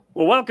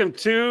Well, welcome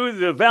to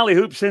the Valley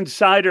Hoops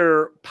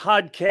Insider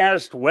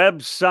podcast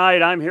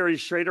website. I'm Harry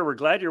Schrader. We're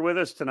glad you're with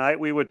us tonight.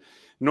 We would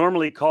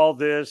normally call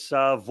this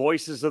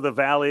Voices of the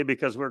Valley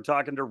because we're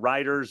talking to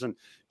writers and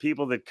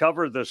people that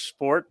cover the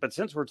sport. But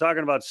since we're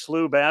talking about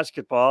SLU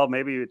basketball,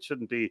 maybe it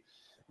shouldn't be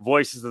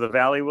Voices of the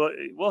Valley.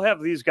 We'll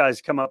have these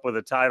guys come up with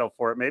a title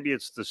for it. Maybe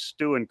it's the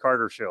Stu and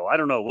Carter show. I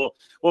don't know.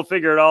 We'll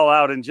figure it all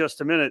out in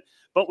just a minute.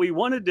 But we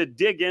wanted to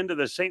dig into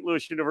the St.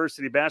 Louis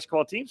University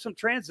basketball team. Some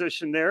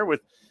transition there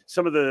with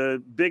some of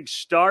the big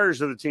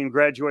stars of the team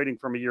graduating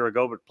from a year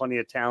ago, but plenty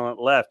of talent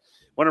left.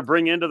 Want to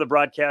bring into the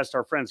broadcast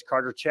our friends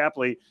Carter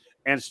Chapley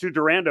and Stu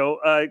Durando.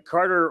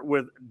 Carter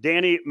with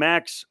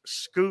DannyMac's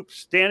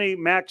Scoops.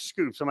 DannyMac's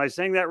Scoops. Am I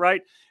saying that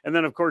right? And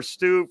then, of course,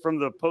 Stu from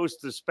the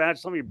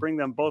Post-Dispatch. Let me bring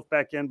them both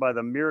back in by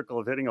the miracle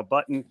of hitting a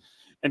button.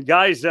 And,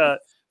 guys,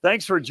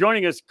 thanks for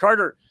joining us.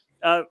 Carter,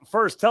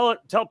 first,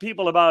 tell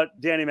people about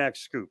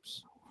DannyMac's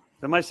Scoops.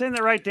 Am I saying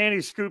that right? Danny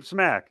Scoops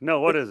Mac. No,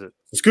 what is it?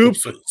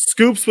 Scoops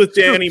with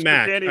Danny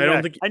Mac.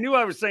 I knew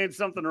I was saying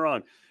something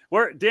wrong.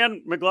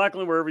 Dan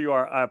McLaughlin, wherever you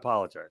are, I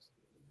apologize.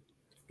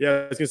 Yeah,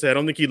 I was going to say, I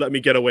don't think you'd let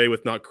me get away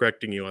with not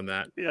correcting you on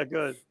that. Yeah,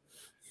 good.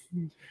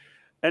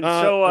 And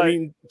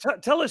so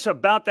tell us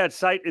about that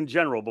site in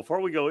general before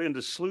we go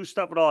into SLU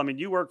stuff at all. I mean,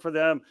 you work for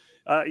them.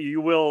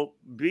 You will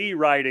be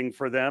writing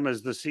for them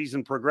as the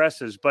season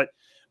progresses. But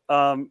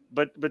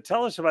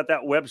tell us about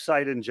that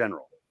website in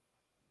general.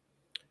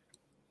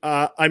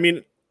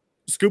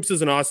 Scoops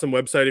is an awesome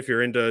website if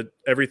you're into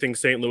everything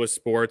St. Louis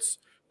sports,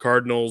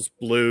 Cardinals,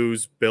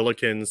 Blues,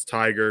 Billikens,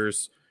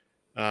 Tigers,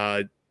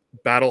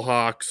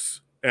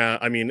 Battlehawks.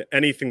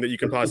 Anything that you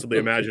can possibly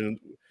imagine.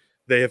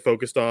 They have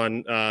focused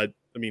on,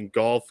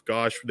 golf.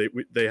 Gosh,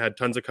 they had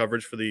tons of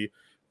coverage for the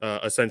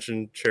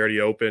Ascension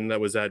Charity Open that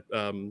was at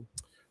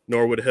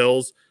Norwood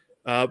Hills.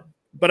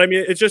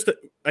 It's just,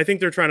 I think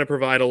they're trying to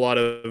provide a lot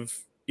of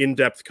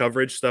in-depth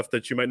coverage, stuff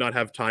that you might not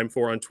have time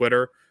for on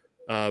Twitter.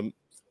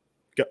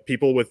 Got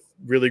people with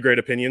really great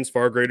opinions,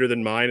 far greater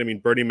than mine.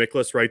 Bernie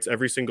Miklas writes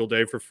every single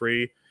day for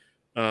free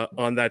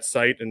on that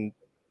site, and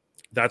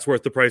that's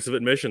worth the price of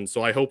admission.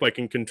 So I hope I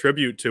can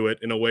contribute to it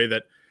in a way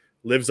that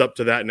lives up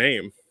to that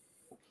name.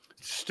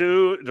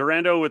 Stu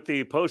Durando with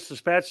the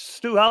Post-Dispatch.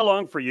 Stu, how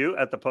long for you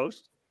at the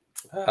Post?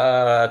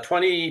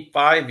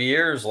 25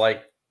 years,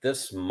 like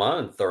this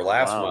month or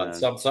last month,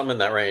 something in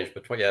that range.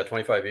 But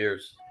 25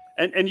 years.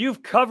 And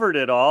you've covered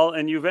it all,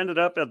 and you've ended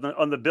up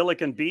on the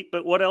Billiken beat.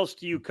 But what else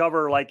do you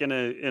cover, like in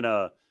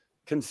a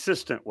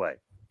consistent way?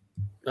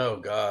 Oh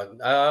God,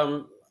 I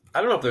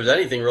don't know if there's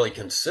anything really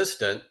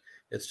consistent.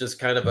 It's just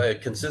kind of a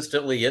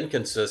consistently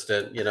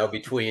inconsistent,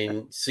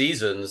 between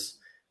seasons.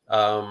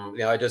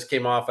 I just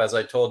came off, as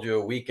I told you,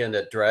 a weekend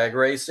at drag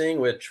racing,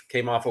 which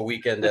came off a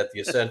weekend at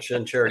the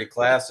Ascension Charity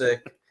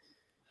Classic,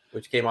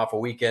 which came off a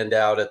weekend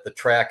out at the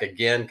track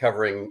again,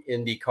 covering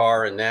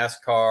IndyCar and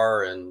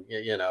NASCAR. And,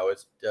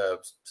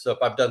 so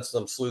I've done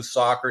some SLU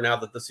soccer now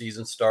that the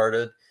season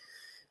started,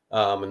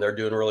 and they're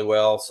doing really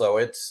well. So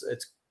it's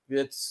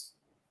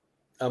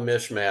a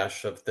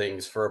mishmash of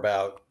things for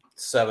about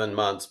 7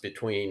 months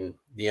between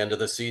the end of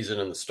the season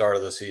and the start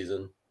of the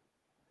season.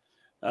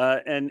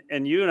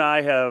 And you and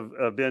I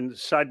have been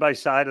side by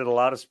side at a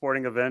lot of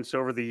sporting events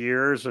over the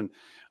years, and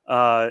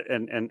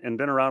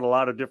been around a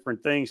lot of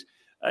different things.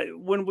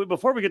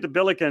 Before we get to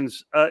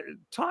Billikens,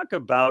 talk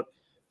about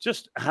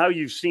just how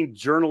you've seen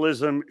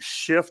journalism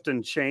shift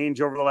and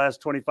change over the last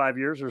 25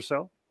 years or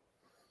so.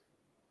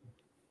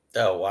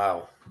 Oh,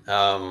 wow.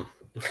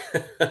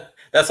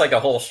 That's like a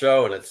whole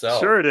show in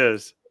itself. Sure it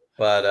is.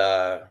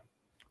 But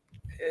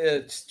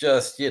it's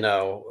just,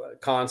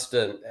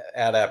 constant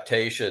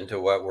adaptation to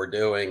what we're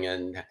doing.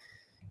 And,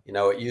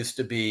 it used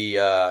to be,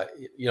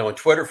 when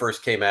Twitter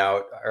first came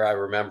out, or I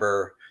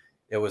remember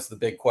it was the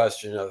big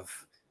question of,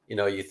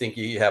 you think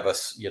you have a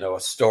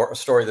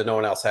story that no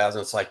one else has.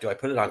 And it's like, do I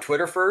put it on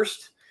Twitter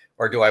first,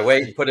 or do I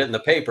wait and put it in the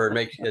paper and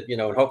make it,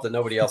 and hope that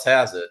nobody else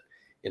has it,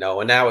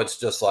 and now it's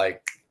just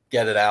like,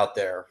 get it out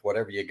there,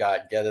 whatever you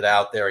got, get it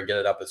out there and get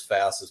it up as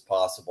fast as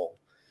possible.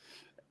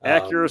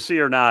 Accuracy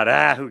or not,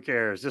 who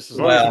cares? Just as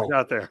long as it's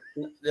out there.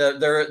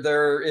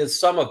 There is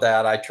some of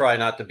that. I try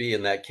not to be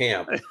in that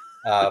camp,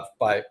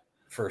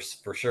 for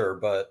sure.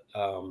 But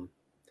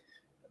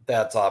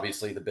that's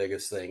obviously the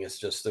biggest thing. It's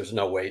just there's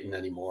no waiting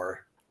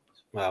anymore.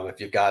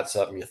 If you've got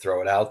something, you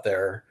throw it out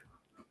there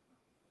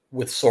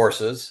with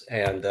sources,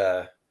 and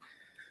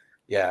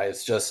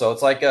it's just so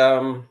it's like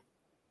there's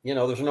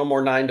no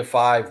more 9 to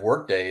 5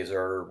 work days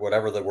or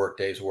whatever the work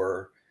days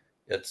were.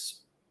 It's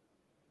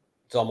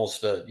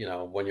almost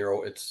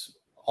it's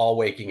all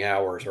waking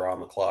hours are on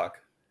the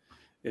clock.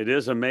 It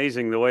is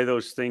amazing the way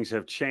those things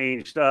have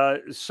changed.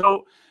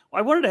 So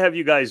I wanted to have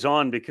you guys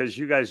on because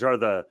you guys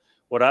are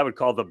what I would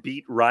call the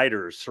beat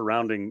writers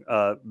surrounding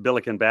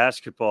Billiken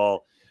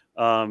basketball.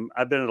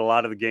 I've been at a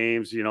lot of the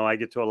games, I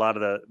get to a lot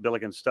of the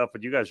Billiken stuff,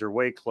 but you guys are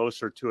way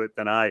closer to it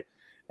than I.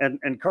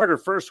 And Carter,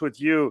 first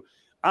with you,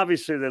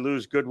 obviously they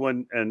lose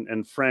Goodwin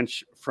and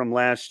French from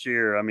last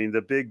year.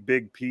 The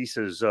big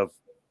pieces of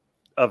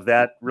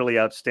that really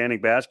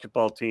outstanding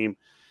basketball team.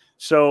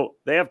 So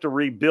they have to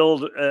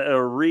rebuild,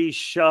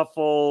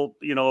 reshuffle,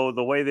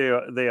 the way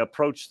they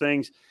approach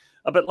things.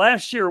 But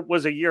last year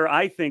was a year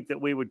I think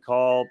that we would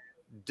call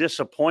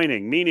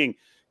disappointing, meaning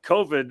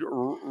COVID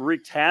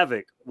wreaked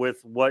havoc with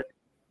what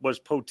was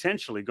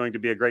potentially going to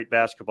be a great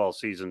basketball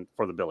season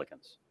for the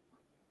Billikens.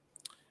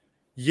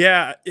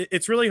 Yeah,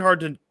 it's really hard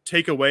to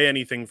take away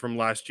anything from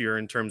last year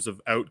in terms of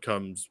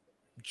outcomes,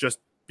 just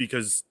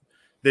because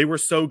they were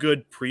so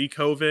good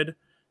pre-COVID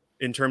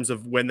in terms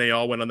of when they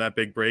all went on that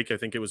big break. I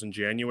think it was in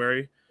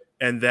January.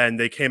 And then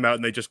they came out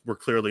and they just were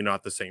clearly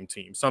not the same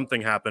team.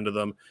 Something happened to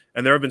them.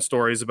 And there have been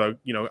stories about,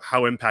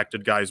 how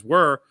impacted guys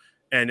were.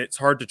 And it's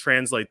hard to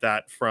translate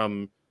that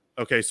from,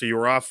 okay, so you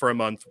were off for a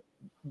month.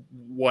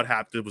 What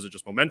happened? Was it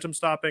just momentum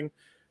stopping?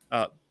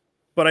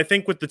 But I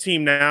think with the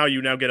team now,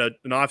 you now get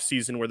an off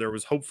season where there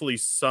was hopefully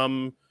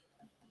some,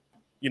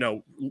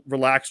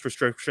 relaxed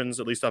restrictions,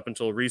 at least up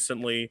until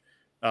recently.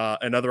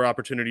 Another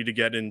opportunity to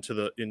get into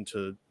the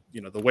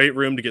weight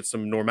room to get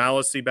some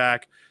normalcy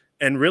back.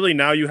 And really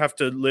now you have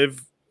to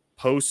live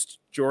post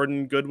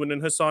Jordan, Goodwin,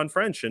 and Hassan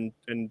French, and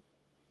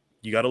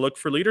you got to look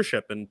for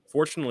leadership. And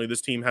fortunately,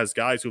 this team has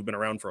guys who've been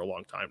around for a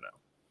long time now.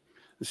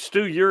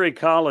 Stu, Yuri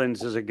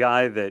Collins is a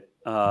guy that,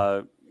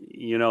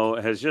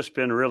 has just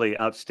been really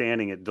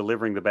outstanding at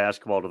delivering the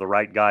basketball to the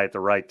right guy at the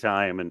right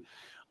time. And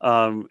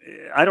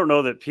I don't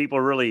know that people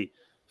really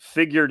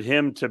figured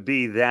him to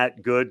be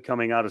that good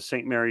coming out of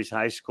St. Mary's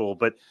High School.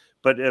 But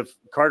if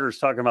Carter's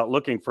talking about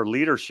looking for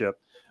leadership,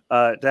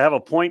 to have a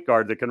point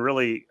guard that can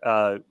really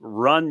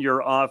run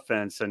your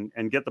offense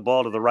and get the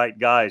ball to the right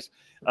guys,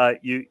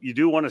 you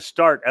do want to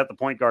start at the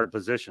point guard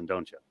position,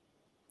 don't you?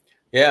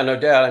 Yeah, no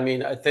doubt. I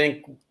mean, I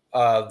think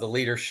the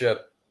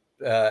leadership,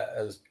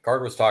 as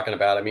Carter was talking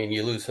about, I mean,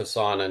 you lose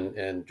Hassan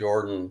and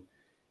Jordan,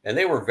 and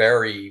they were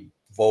very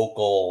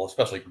vocal,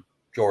 especially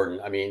Jordan.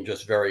 I mean,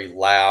 just very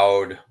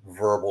loud,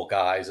 verbal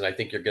guys. And I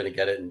think you're going to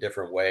get it in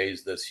different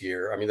ways this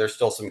year. I mean, there's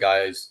still some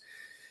guys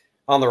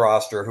on the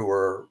roster who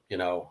were,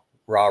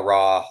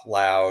 rah,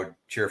 loud,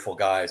 cheerful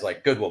guys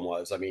like Goodwin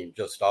was. I mean,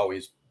 just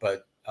always,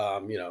 but,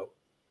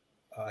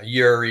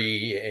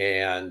 Yuri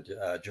and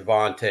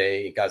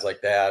Javante, guys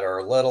like that are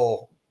a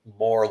little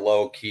more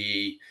low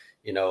key,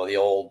 the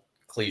old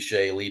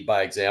cliche lead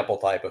by example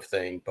type of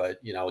thing. But,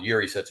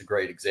 Yuri sets a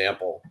great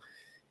example.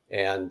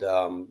 And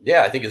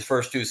I think his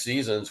first two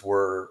seasons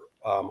were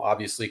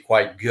obviously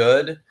quite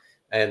good.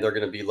 And they're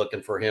going to be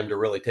looking for him to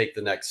really take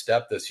the next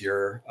step this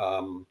year.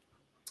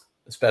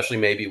 Especially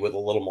maybe with a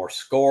little more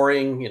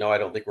scoring. I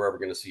don't think we're ever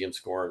going to see him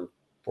scoring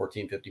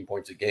 14, 15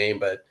 points a game,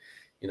 but,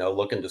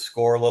 looking to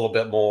score a little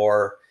bit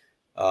more,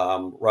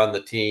 run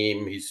the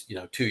team. He's,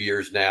 2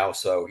 years now,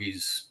 so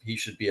he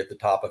should be at the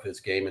top of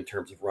his game in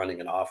terms of running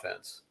an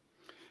offense.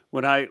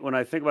 When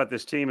I think about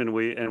this team, and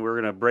we're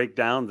going to break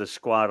down the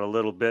squad a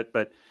little bit,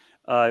 but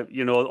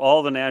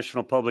all the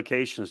national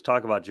publications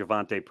talk about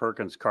Javante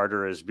Perkins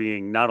Carter as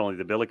being not only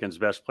the Billikens'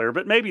 best player,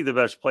 but maybe the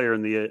best player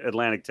in the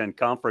Atlantic 10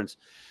 Conference.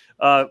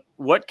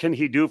 What can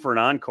he do for an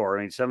encore?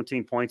 I mean,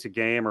 17 points a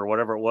game or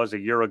whatever it was a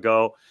year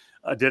ago,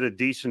 did a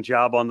decent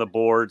job on the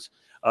boards,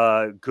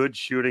 good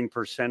shooting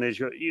percentage.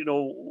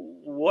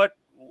 What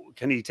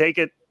can he take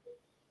it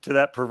to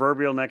that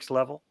proverbial next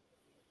level?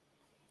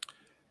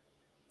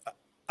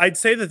 I'd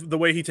say that the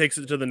way he takes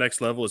it to the next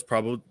level is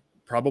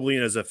probably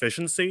in his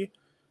efficiency.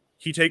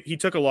 He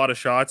took a lot of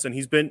shots, and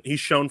he's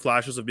shown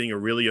flashes of being a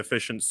really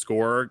efficient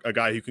scorer, a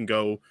guy who can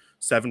go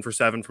 7 for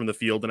 7 from the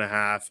field and a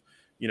half,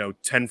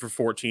 10 for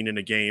 14 in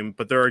a game.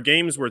 But there are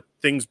games where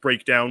things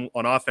break down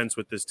on offense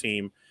with this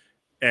team,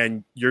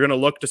 and you're going to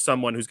look to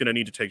someone who's going to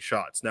need to take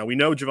shots. Now, we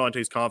know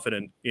Javante's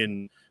confident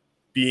in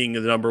being the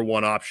number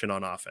one option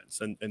on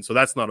offense, and so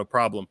that's not a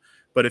problem.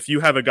 But if you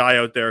have a guy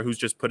out there who's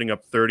just putting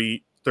up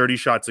 30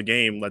 shots a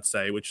game, let's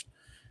say, which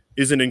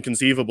isn't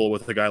inconceivable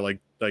with a guy like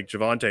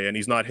Javante, and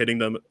he's not hitting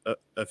them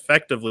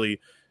effectively,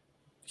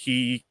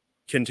 he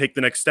can take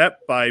the next step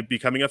by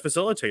becoming a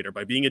facilitator,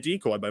 by being a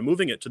decoy, by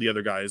moving it to the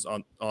other guys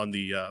on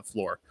the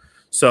floor.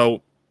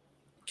 So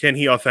can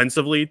he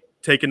offensively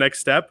take a next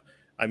step?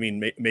 I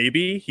mean,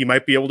 maybe he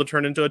might be able to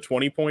turn into a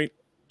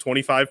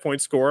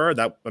 25-point scorer.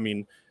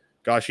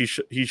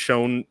 He's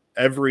shown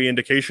every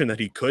indication that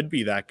he could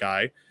be that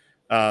guy.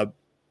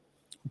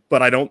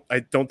 But I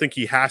don't think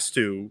he has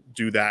to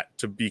do that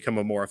to become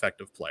a more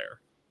effective player.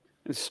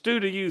 And Stu,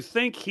 do you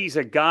think he's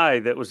a guy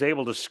that was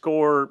able to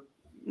score,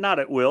 not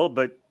at will,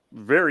 but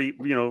very,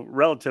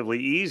 relatively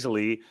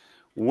easily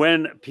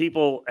when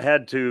people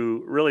had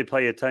to really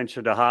pay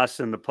attention to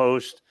Haas in the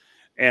post,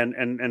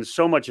 and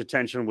so much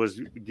attention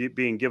was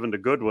being given to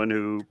Goodwin,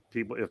 who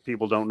if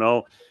people don't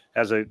know,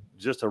 has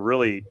just a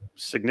really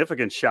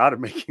significant shot of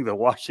making the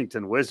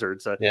Washington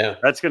Wizards.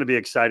 That's going to be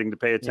exciting to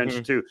pay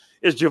attention to.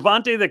 Is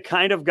Javante the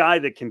kind of guy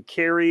that can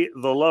carry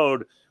the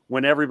load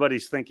when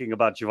everybody's thinking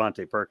about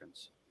Javante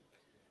Perkins?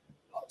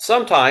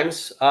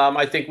 Sometimes.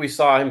 I think we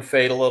saw him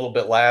fade a little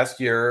bit last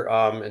year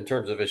in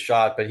terms of his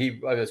shot, but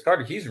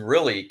he's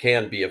really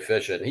can be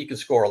efficient. He can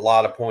score a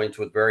lot of points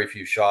with very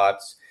few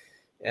shots.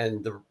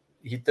 And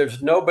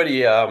there's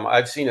nobody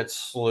I've seen at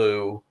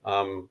SLU.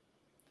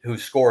 who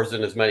scores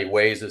in as many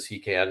ways as he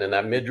can. And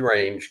that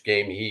mid-range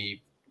game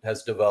he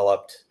has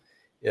developed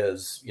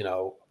is,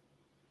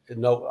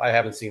 no, I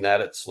haven't seen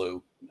that at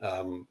SLU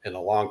in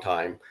a long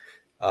time.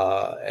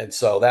 And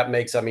so that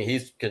makes,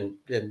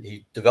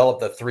 he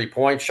developed a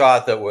 3-point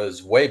shot that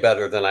was way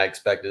better than I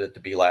expected it to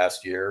be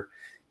last year.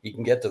 He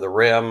can get to the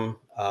rim.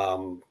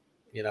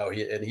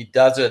 He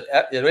does it.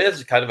 It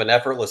is kind of an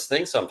effortless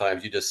thing.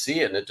 Sometimes you just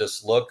see it and it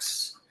just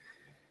looks,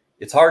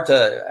 it's hard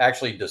to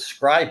actually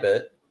describe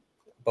it,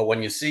 but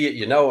when you see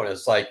it, and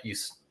it's like, you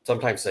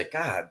sometimes say,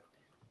 God,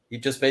 he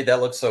just made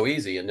that look so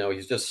easy. And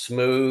he's just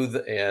smooth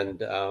and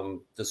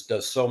just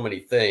does so many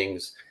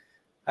things.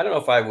 I don't know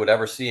if I would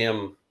ever see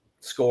him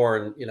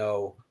scoring,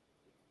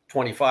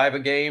 25 a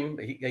game.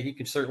 He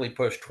can certainly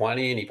push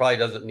 20, and he probably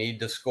doesn't need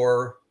to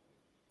score,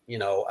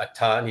 a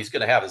ton. He's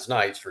going to have his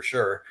nights for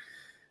sure.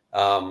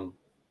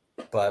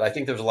 But I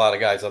think there's a lot of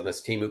guys on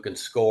this team who can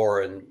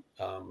score. And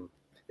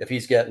if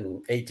he's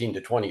getting 18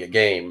 to 20 a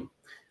game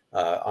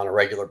on a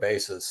regular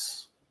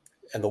basis,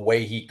 and the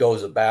way he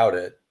goes about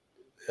it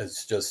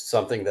is just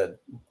something that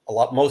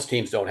most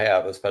teams don't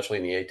have, especially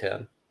in the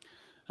A-10.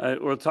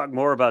 We'll talk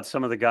more about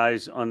some of the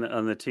guys on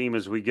the team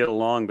as we get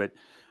along, but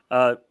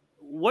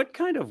what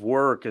kind of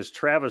work is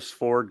Travis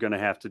Ford going to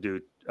have to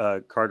do,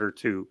 Carter,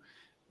 to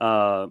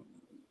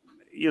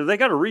they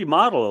got to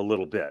remodel a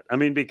little bit. I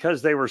mean,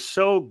 because they were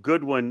so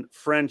Goodwin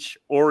French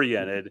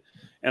oriented,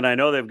 and I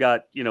know they've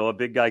got, a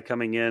big guy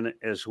coming in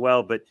as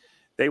well, but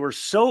they were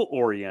so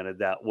oriented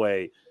that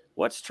way.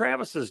 What's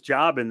Travis's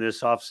job in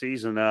this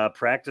offseason?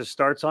 Practice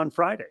starts on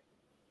Friday.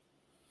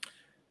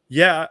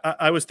 Yeah,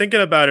 I was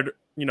thinking about it,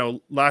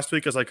 last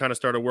week as I kind of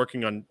started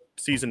working on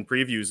season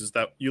previews, is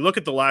that you look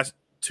at the last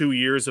 2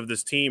 years of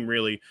this team,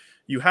 really,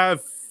 you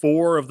have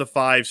 4 of the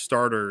 5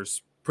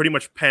 starters pretty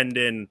much penned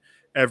in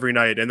every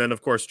night. And then,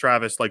 of course,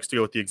 Travis likes to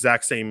go with the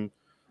exact same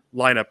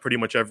lineup pretty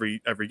much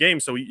every game.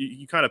 So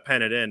you kind of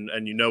pen it in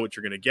and you know what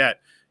you're going to get.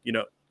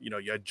 You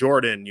had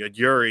Jordan, you had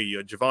Yuri, you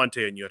had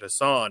Javante, and you had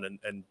Hassan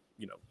and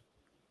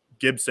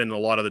Gibson a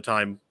lot of the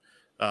time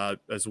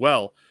as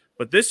well.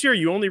 But this year,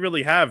 you only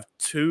really have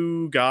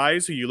 2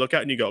 guys who you look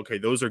at and you go, okay,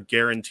 those are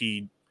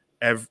guaranteed.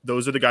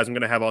 Those are the guys I'm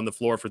going to have on the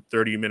floor for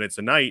 30 minutes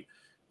a night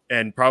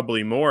and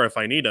probably more if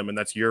I need them. And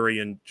that's Yuri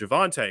and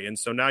Javante. And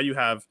so now you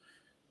have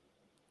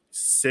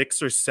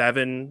 6 or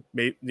 7,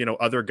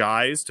 other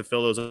guys to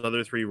fill those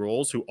other 3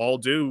 roles who all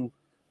do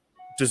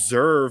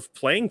deserve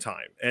playing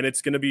time. And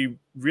it's going to be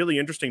really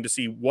interesting to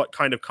see what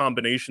kind of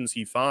combinations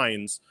he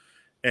finds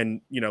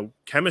and,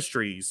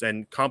 chemistries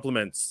and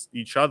complements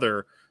each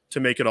other to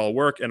make it all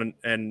work.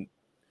 And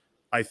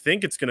I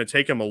think it's going to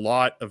take him a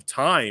lot of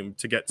time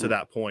to get to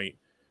that point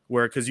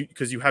where,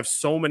 because you have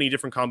so many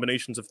different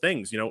combinations of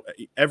things,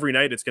 every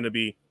night it's going to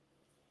be,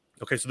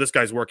 okay, so this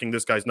guy's working,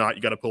 this guy's not,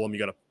 you got to pull him, you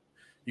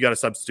got to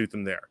substitute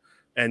them there.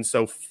 And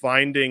so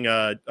finding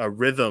a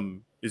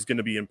rhythm is going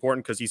to be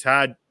important because he's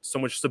had so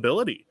much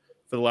stability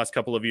for the last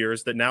couple of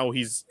years that now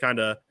he's kind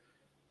of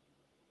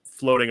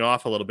floating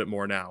off a little bit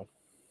more now.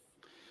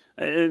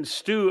 And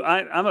Stu,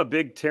 I'm a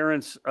big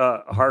Terrence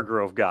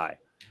Hargrove guy.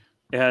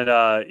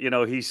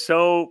 And, he's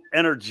so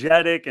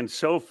energetic and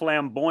so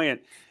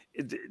flamboyant.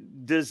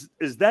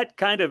 Is that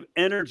kind of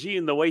energy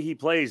in the way he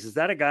plays, is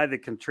that a guy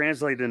that can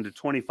translate into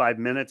 25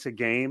 minutes a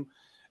game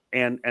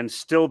and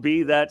still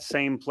be that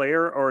same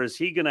player, or is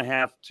he going to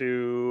have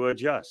to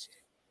adjust?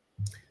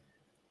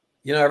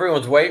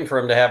 Everyone's waiting for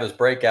him to have his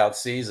breakout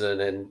season.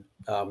 And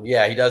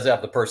he does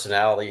have the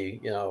personality,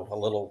 a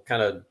little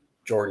kind of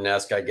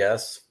Jordan-esque, I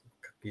guess.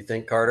 You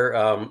think, Carter?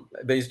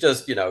 But he's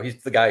just,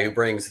 he's the guy who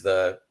brings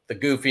the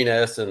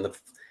goofiness and the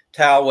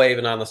towel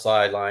waving on the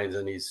sidelines,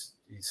 and he's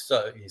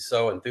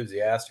so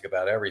enthusiastic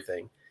about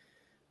everything.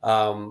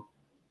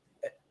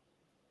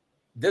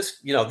 This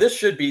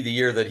should be the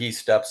year that he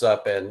steps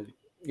up, and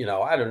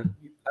I don't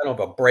know if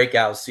a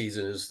breakout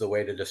season is the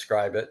way to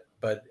describe it,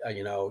 but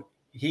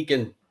he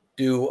can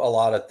do a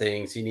lot of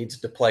things. He needs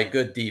to play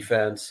good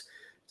defense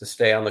to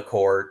stay on the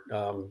court,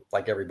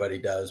 like everybody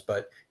does.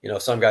 But,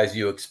 some guys,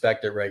 you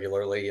expect it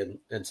regularly,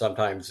 and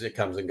sometimes it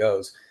comes and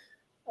goes.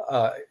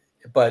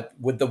 But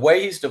with the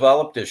way he's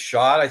developed his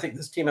shot, I think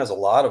this team has a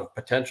lot of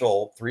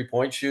potential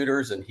 3-point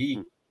shooters. And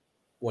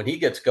when he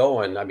gets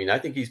going, I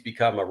think he's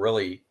become a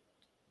really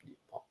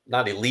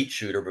not elite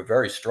shooter, but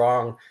very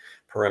strong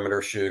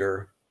perimeter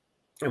shooter.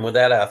 And with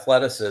that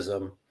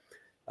athleticism,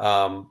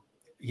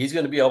 he's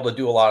going to be able to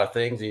do a lot of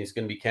things. And he's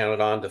going to be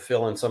counted on to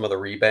fill in some of the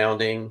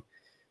rebounding,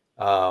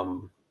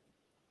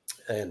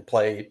 and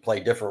play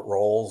different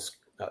roles,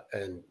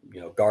 and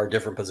guard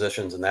different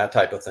positions and that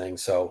type of thing.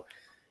 So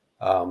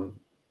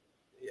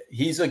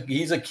he's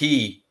a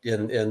key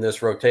in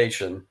this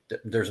rotation.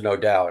 There's no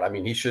doubt.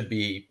 He should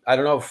be. I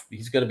don't know if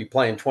he's going to be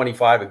playing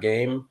 25 a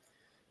game,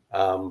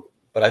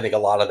 but I think a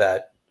lot of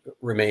that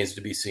remains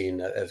to be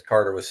seen. As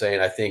Carter was saying,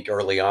 I think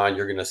early on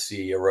you're going to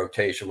see a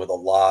rotation with a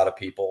lot of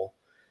people,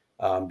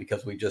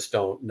 because we just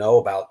don't know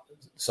about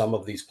some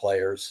of these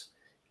players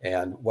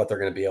and what they're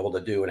going to be able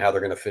to do and how they're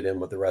going to fit in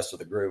with the rest of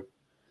the group.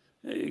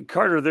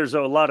 Carter, there's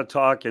a lot of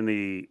talk in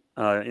the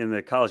in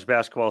the college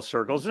basketball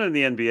circles and in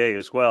the NBA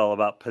as well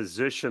about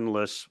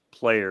positionless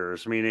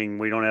players, meaning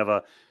we don't have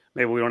a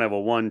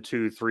 1,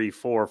 2, 3,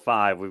 4,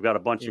 5. We've got a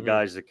bunch of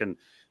guys that can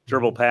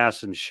dribble,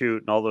 pass, and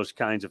shoot and all those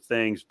kinds of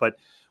things. But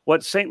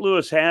what St.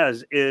 Louis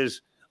has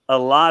is a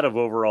lot of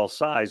overall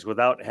size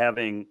without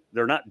having,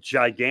 they're not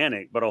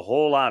gigantic, but a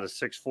whole lot of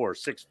 6'4",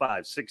 6'5",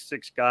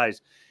 6'6"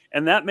 guys.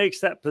 And that makes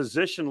that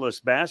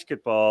positionless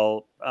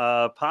basketball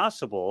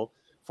possible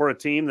for a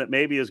team that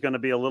maybe is going to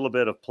be a little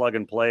bit of plug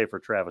and play for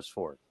Travis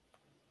Ford.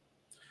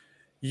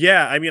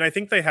 Yeah, I mean, I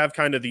think they have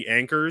kind of the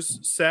anchors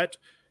set,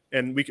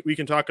 and we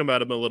can talk about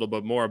them a little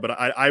bit more, but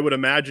I would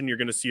imagine you're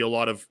going to see a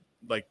lot of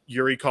like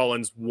Yuri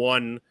Collins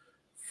 1,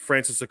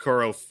 Francis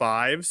Okoro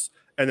 5s,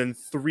 and then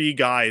 3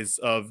 guys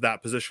of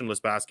that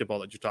positionless basketball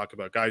that you talk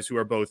about, guys who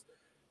are both,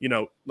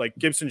 like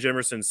Gibson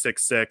Jimerson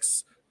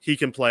 6'6", he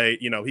can play,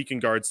 he can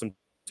guard some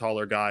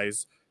taller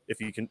guys if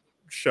he can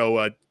show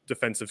a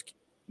defensive,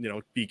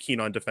 be keen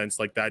on defense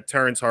like that.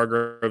 Terrence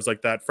Hargrove's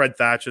like that. Fred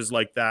Thatch is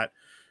like that.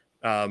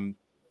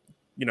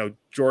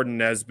 Jordan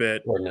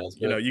Nesbitt.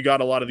 You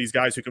got a lot of these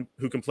guys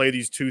who can play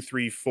these 2,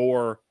 3,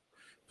 4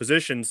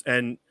 positions.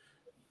 And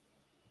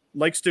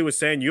like Stu was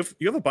saying, you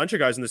have a bunch of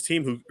guys in this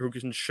team who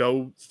can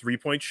show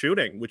 3-point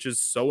shooting, which is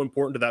so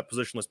important to that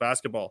positionless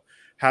basketball.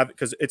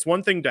 Because it's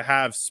one thing to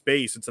have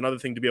space, it's another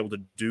thing to be able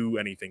to do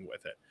anything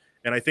with it.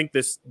 And I think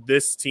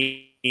this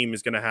team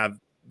is going to have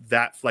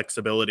that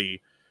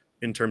flexibility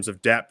in terms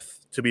of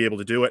depth to be able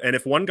to do it. And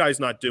if one guy's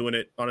not doing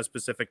it on a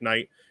specific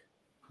night,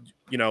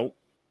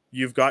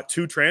 you've got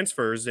 2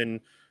 transfers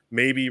in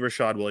maybe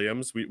Rashad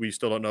Williams. We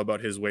still don't know about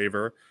his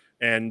waiver,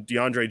 and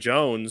DeAndre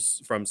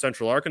Jones from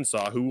Central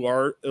Arkansas, who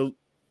are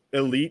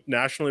elite,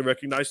 nationally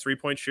recognized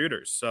 3-point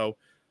shooters. So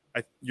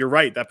you're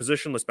right. That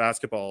positionless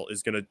basketball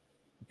is going to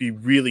be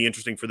really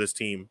interesting for this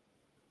team.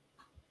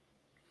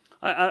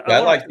 I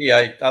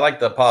like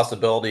the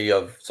possibility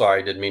of.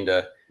 Sorry, I didn't mean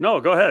to.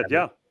 No, go ahead.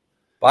 Yeah,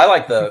 but I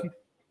like the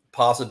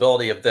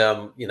possibility of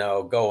them,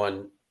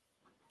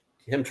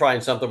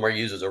 trying something where he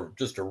uses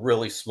just a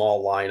really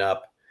small lineup,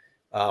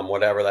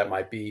 whatever that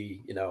might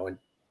be,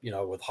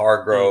 with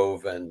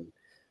Hargrove and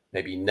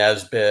maybe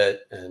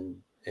Nesbitt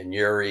and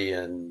Yuri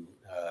and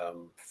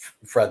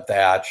Fred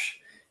Thatch,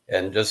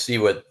 and just see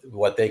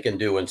what they can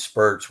do in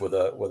spurts with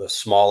a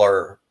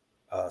smaller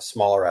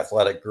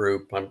athletic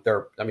group. Not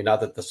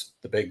that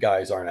the big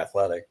guys aren't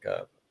athletic,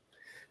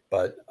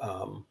 but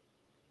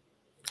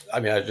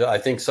I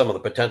think some of the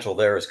potential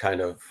there is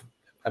kind of,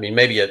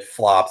 maybe it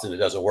flops and it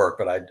doesn't work,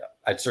 but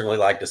I'd certainly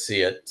like to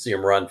see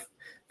him run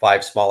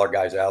 5 smaller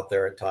guys out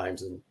there at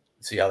times and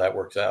see how that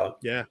works out.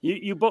 Yeah.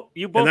 You both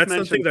and that's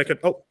mentioned something that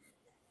could,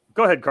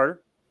 go ahead,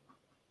 Carter.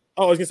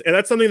 Oh, I was gonna say, and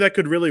that's something that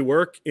could really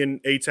work in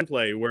A10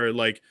 play, where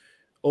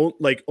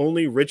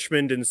only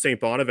Richmond and St.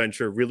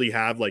 Bonaventure really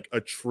have like a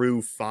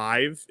true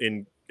 5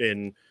 in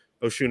Oshuna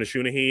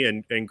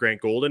Shunahi and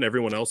Grant Golden.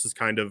 Everyone else is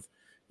kind of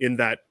in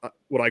that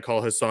what I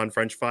call Hassan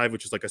French 5,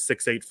 which is like a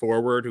 6'8"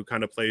 forward who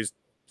kind of plays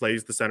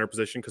the center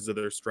position because of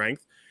their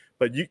strength.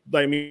 But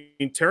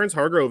Terrence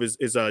Hargrove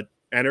is a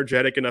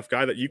energetic enough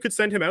guy that you could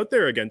send him out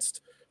there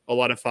against a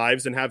lot of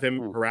 5s and have him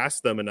harass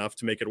them enough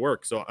to make it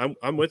work. So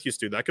I'm with you,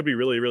 Stu. That could be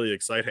really, really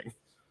exciting.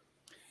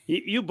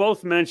 You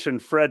both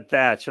mentioned Fred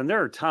Thatch, and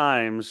there are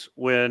times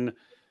when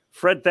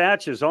Fred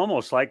Thatch is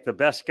almost like the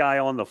best guy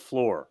on the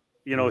floor.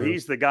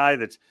 He's the guy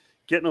that's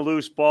getting a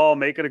loose ball,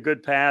 making a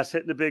good pass,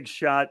 hitting a big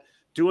shot,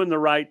 doing the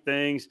right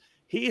things.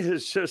 He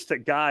is just a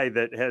guy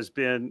that has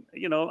been,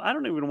 I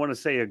don't even want to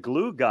say a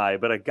glue guy,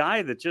 but a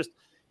guy that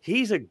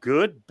he's a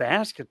good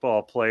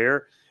basketball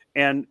player.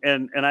 And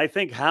I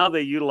think how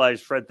they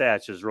utilize Fred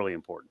Thatch is really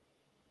important.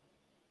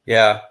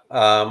 Yeah.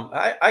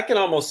 I can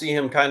almost see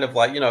him kind of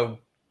like,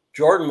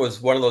 Jordan was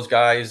one of those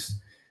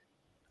guys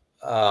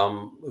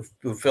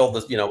who filled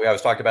this, we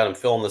always talked about him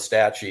filling the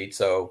stat sheet.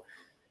 So,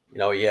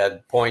 he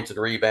had points and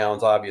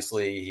rebounds.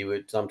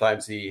 Obviously,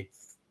 sometimes he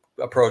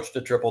approached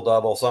a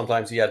triple-double.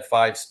 Sometimes he had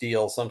 5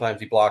 steals. Sometimes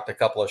he blocked a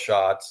couple of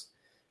shots.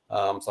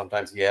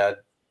 Sometimes he had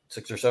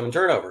 6 or 7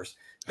 turnovers.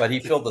 But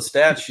he filled the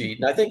stat sheet.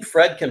 And I think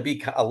Fred can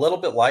be a little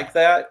bit like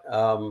that.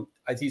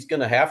 He's going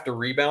to have to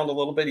rebound a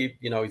little bit.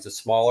 He's a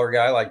smaller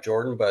guy like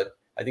Jordan, but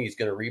I think he's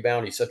going to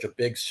rebound. He's such a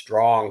big,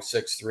 strong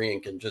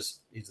 6'3", and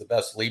he's the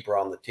best leaper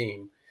on the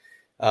team,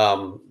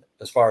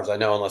 as far as I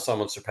know, unless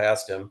someone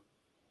surpassed him.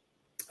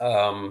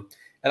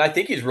 And I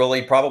think he's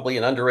really probably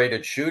an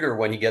underrated shooter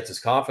when he gets his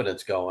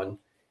confidence going.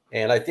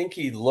 And I think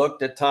he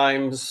looked at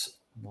times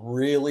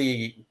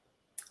really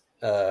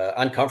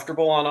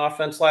uncomfortable on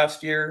offense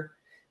last year.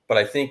 But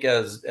I think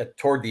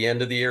toward the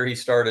end of the year, he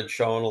started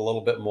showing a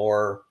little bit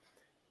more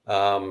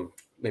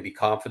maybe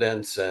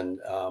confidence and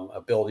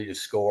ability to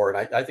score.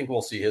 And I think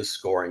we'll see his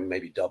scoring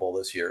maybe double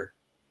this year.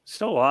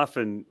 So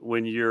often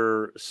when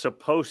you're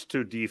supposed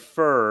to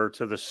defer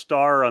to the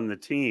star on the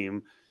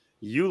team,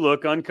 you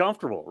look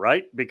uncomfortable,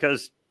 right?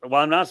 Because,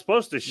 I'm not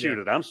supposed to shoot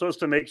it. I'm supposed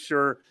to make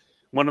sure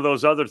one of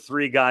those other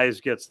 3 guys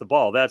gets the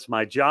ball. That's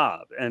my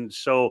job. And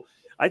so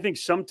I think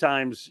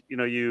sometimes,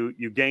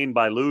 you gain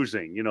by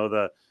losing,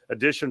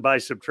 addition by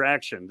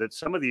subtraction, that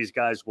some of these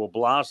guys will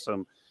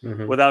blossom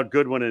Mm-hmm. without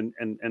Goodwin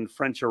and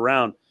French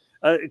around.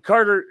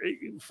 Carter,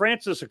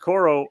 Francis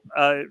Okoro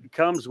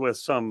comes with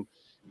some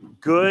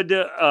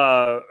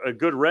a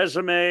good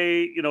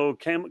resume,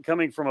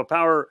 coming from a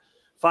Power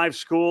 5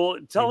 school.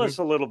 Tell us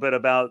a little bit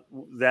about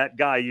that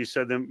guy. You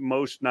said that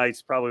most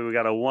nights probably we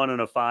got a 1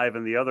 and a 5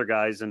 and the other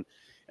guys, and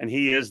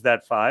he is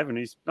that 5 and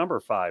he's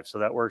number 5, so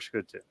that works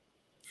good too.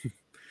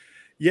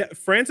 Yeah,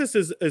 Francis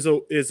is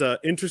a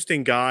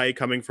interesting guy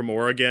coming from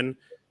Oregon.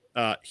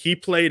 He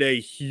played a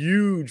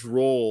huge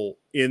role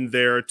in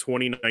their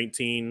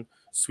 2019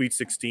 Sweet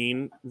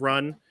 16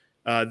 run.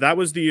 That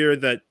was the year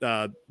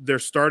that their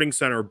starting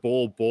center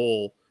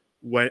Bull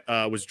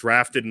was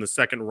drafted in the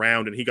second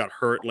round, and he got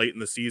hurt late in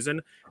the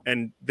season.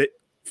 And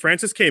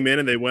Francis came in,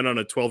 and they went on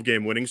a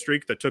 12-game winning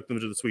streak that took them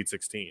to the Sweet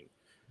 16.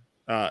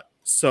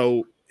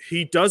 So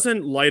he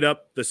doesn't light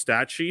up the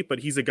stat sheet, but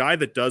he's a guy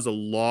that does a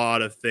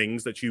lot of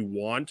things that you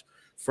want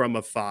from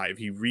a 5.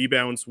 He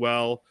rebounds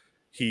well.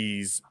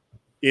 He's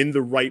in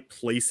the right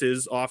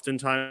places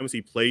oftentimes.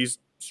 He plays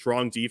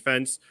strong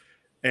defense.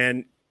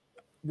 And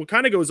what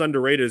kind of goes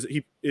underrated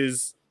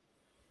is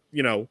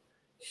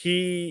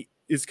he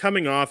is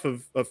coming off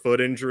of a foot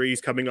injury.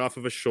 He's coming off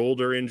of a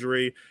shoulder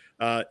injury.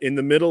 In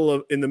the middle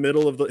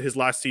of his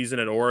last season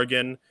at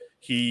Oregon,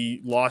 he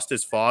lost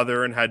his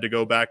father and had to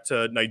go back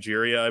to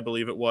Nigeria, I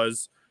believe it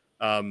was.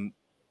 And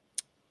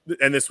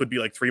this would be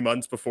like 3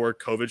 months before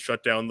COVID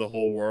shut down the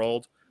whole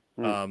world.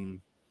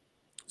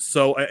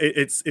 So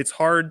it's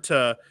hard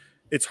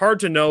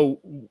to know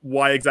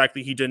why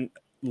exactly he didn't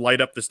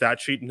light up the stat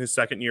sheet in his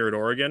second year at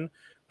Oregon.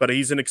 But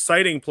he's an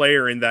exciting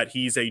player in that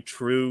he's a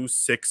true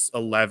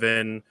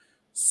 6'11"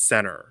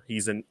 center.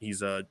 He's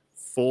a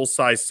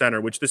full-size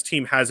center, which this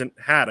team hasn't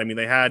had. I mean,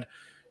 they had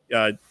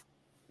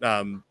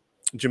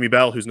Jimmy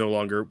Bell, who's no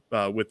longer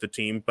with the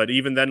team, but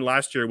even then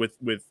last year with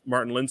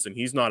Martin Linson,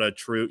 he's not a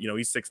true,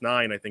 he's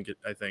 6'9",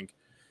 I think.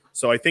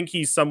 So I think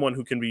he's someone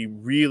who can be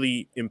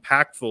really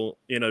impactful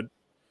in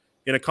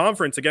a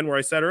conference, again, where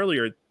I said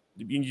earlier,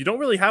 you don't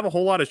really have a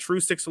whole lot of true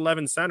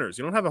 6'11" centers.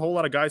 You don't have a whole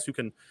lot of guys who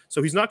can,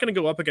 so he's not going to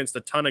go up against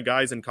a ton of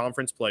guys in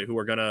conference play who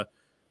are going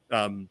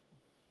to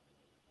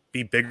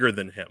be bigger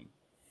than him.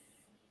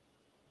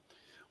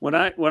 When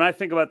I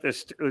think about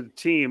this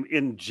team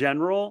in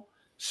general,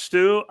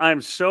 Stu,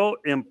 I'm so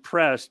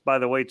impressed by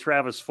the way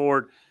Travis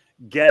Ford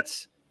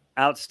gets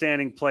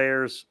outstanding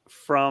players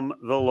from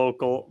the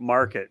local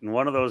market. And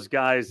one of those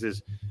guys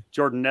is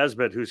Jordan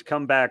Nesbitt, who's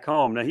come back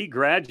home. Now, he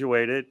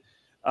graduated,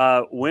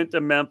 went to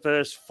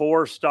Memphis,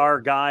 4-star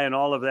guy and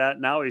all of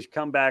that. Now he's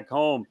come back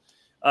home.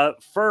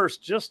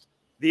 First, just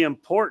the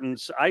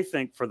importance, I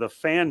think, for the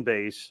fan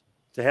base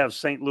to have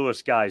St.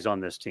 Louis guys on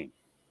this team.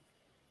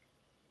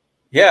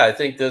 Yeah, I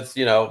think that's,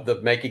 the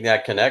making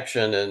that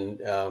connection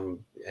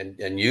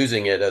and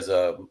using it as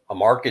a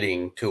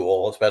marketing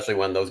tool, especially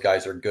when those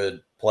guys are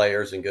good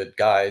players and good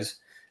guys,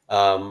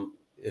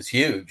 is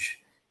huge.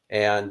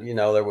 And,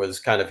 there was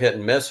kind of hit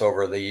and miss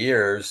over the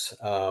years.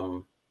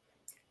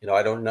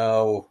 I don't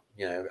know,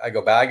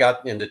 I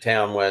got into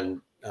town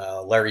when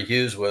Larry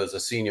Hughes was a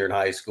senior in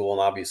high school,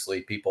 and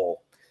obviously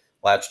people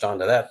latched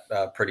onto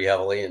that pretty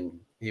heavily, and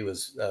he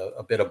was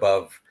a bit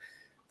above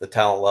the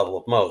talent level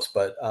of most.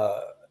 But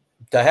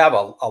to have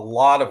a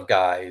lot of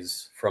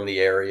guys from the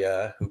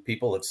area who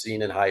people have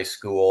seen in high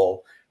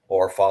school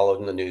or followed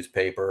in the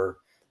newspaper,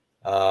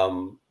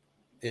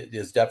 it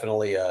is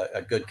definitely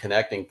a good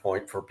connecting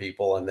point for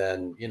people. And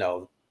then,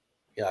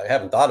 I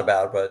haven't thought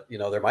about it, but,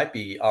 there might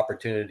be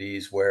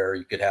opportunities where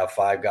you could have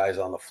 5 guys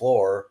on the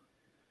floor.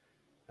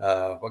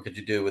 What could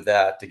you do with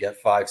that to get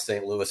 5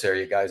 St. Louis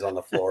area guys on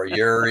the floor?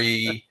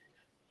 Yuri,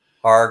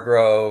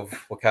 Hargrove,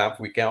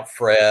 we count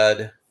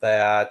Fred,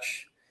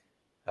 Thatch.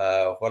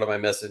 What am I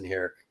missing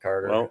here,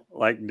 Carter? Well,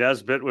 like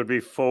Nesbitt would be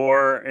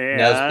 4, and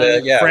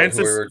Nesbitt, yeah,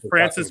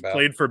 Francis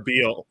played for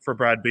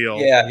Brad Beal.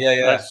 Yeah.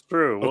 That's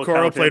true.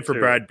 Okoro played for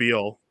Brad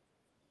Beal.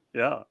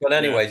 Yeah. But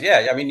anyways,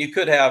 I mean, you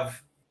could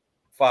have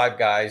 5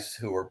 guys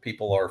who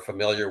people are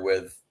familiar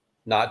with,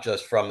 not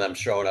just from them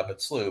showing up at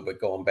SLU,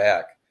 but going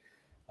back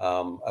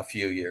a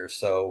few years.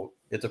 So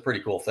it's a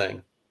pretty cool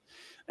thing.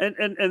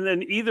 And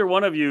then either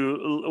one of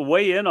you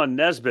weigh in on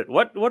Nesbitt.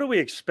 What do we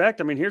expect?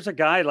 I mean, here's a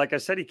guy, like I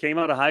said, he came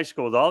out of high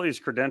school with all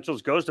these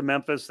credentials, goes to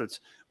Memphis, that's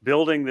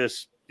building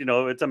this,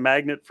 it's a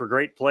magnet for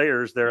great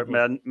players there at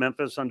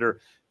Memphis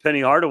under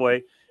Penny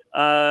Hardaway.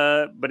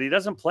 But he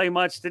doesn't play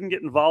much, didn't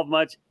get involved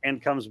much,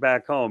 and comes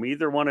back home.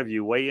 Either one of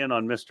you weigh in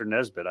on Mr.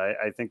 Nesbitt.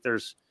 I think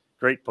there's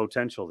great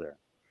potential there.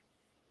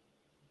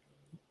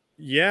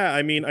 Yeah,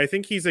 I mean, I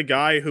think he's a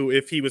guy who,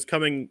 if he was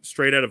coming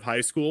straight out of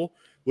high school,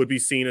 would be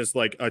seen as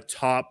like a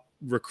top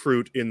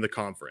recruit in the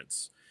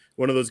conference.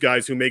 One of those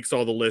guys who makes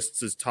all the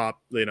lists as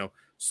top,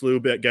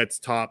 SLU gets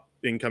top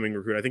incoming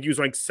recruit. I think he was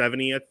ranked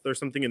 70th or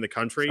something in the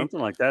country. Something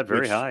like that.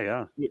 Very high,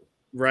 yeah.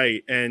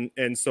 Right.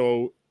 And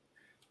so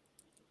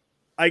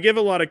I give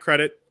a lot of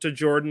credit to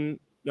Jordan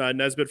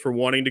Nesbitt for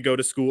wanting to go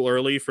to school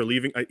early, for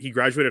leaving. He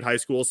graduated high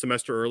school a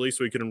semester early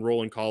so he could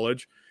enroll in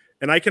college.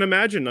 And I can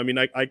imagine, I mean,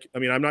 I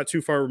mean, I'm not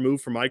too far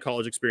removed from my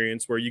college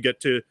experience where you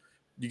get to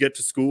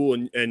school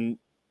and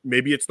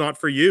maybe it's not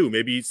for you.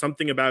 Maybe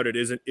something about it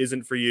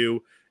isn't for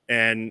you.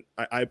 And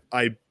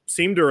I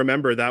seem to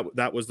remember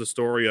that was the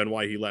story on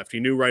why he left. He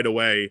knew right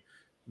away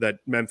that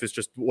Memphis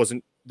just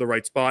wasn't the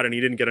right spot, and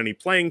he didn't get any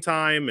playing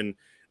time.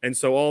 And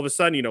so all of a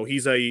sudden, you know,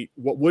 he's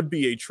what would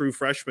be a true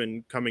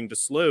freshman coming to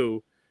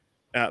SLU,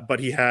 but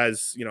he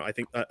has, you know, I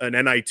think an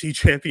NIT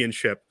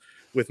championship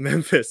with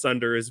Memphis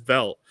under his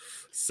belt.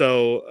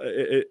 So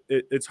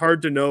it's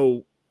hard to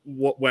know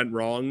what went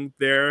wrong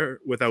there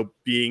without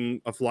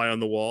being a fly on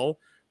the wall.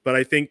 But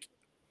I think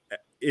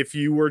if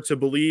you were to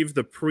believe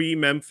the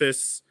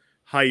pre-Memphis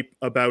hype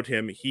about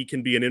him, he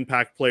can be an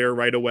impact player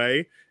right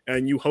away,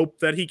 and you hope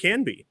that he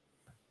can be.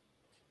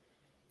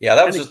 Yeah,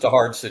 that was just a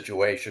hard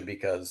situation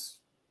because,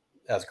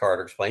 as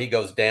Carter explained, he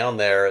goes down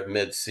there at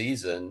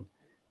mid-season,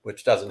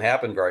 which doesn't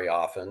happen very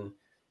often.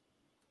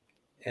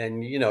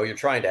 And, you know, you're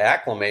trying to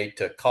acclimate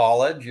to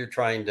college. You're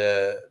trying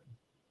to,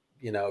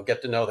 you know,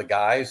 get to know the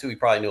guys who he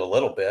probably knew a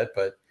little bit,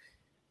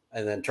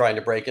 and then trying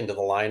to break into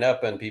the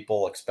lineup, and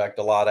people expect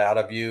a lot out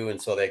of you.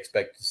 And so they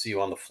expect to see you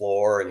on the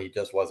floor, and he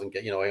just wasn't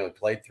he only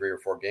played 3 or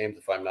 4 games,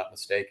 if I'm not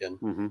mistaken.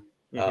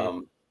 Mm-hmm.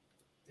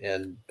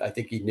 And I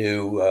think he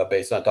knew,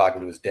 based on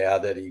talking to his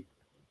dad, that he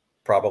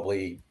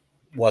probably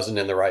wasn't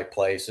in the right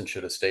place and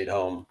should have stayed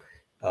home,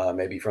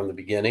 maybe from the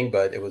beginning.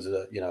 But it was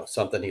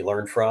something he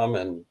learned from,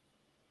 and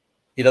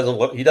he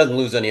doesn't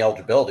lose any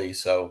eligibility.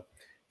 So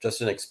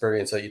just an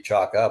experience that you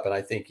chalk up. And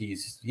I think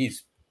he's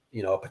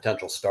a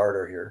potential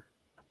starter here.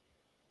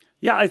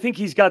 Yeah, I think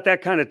he's got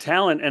that kind of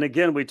talent. And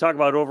again, we talk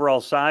about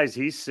overall size.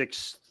 He's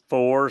 6'4",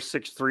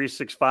 6'3",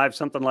 6'5",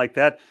 something like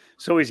that.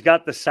 So he's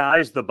got the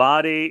size, the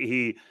body.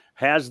 He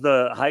has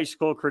the high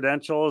school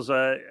credentials.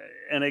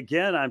 And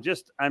again,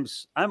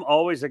 I'm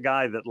always a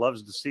guy that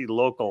loves to see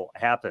local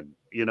happen,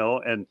 you know,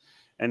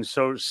 and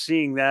so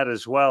seeing that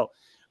as well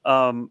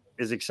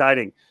is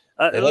exciting.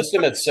 They list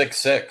him at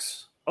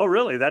 6'6". Oh,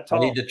 really? That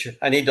tall?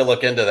 I need to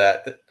look into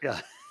that. Yeah.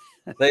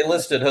 They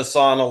listed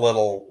Hassan a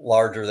little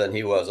larger than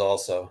he was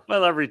also.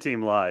 Well, every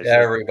team lies. Yeah,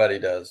 everybody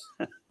does.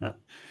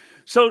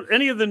 So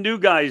any of the new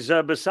guys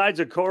besides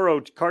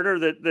Okoro, Carter,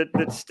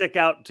 that stick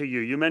out to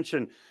you? You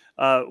mentioned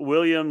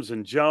Williams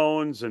and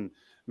Jones and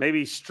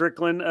maybe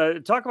Strickland.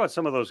 Talk about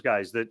some of those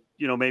guys that,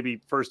 you know,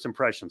 maybe first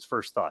impressions,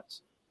 first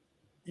thoughts.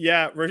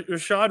 Yeah,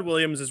 Rashad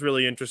Williams is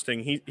really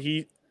interesting.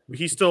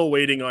 He's still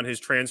waiting on his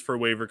transfer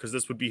waiver because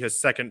this would be his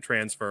second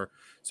transfer.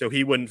 So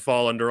he wouldn't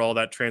fall under all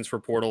that transfer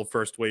portal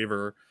first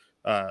waiver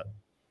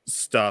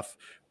stuff.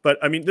 But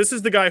I mean, this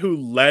is the guy who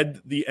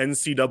led the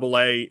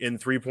NCAA in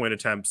 3-point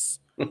attempts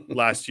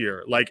last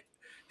year. Like,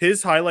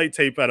 his highlight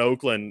tape at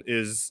Oakland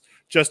is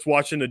just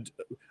watching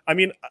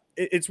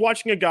it's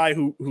watching a guy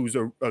who's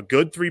a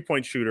good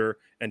 3-point shooter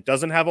and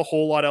doesn't have a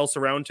whole lot else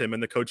around him.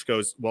 And the coach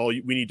goes, well,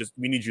 we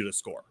need you to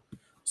score.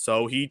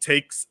 So he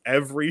takes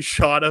every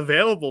shot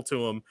available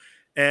to him.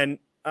 And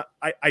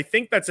I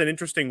think that's an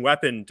interesting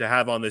weapon to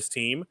have on this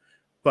team.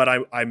 But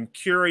I'm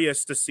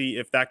curious to see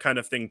if that kind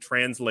of thing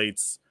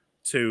translates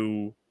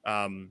to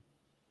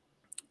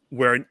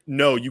where,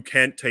 no, you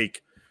can't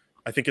take,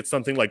 I think it's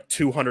something like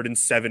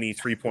 270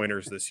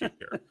 3-pointers this year.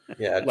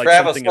 Yeah, like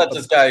Travis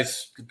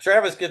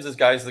gives his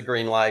guys the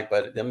green light,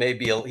 but he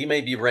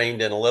may be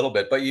reined in a little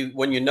bit. But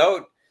when you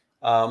note,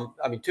 2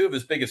 of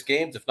his biggest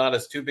games, if not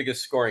his 2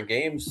 biggest scoring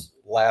games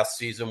last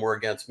season, were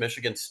against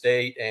Michigan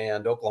State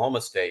and Oklahoma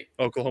State.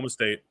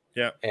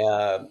 Yeah.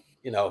 And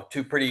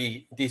 2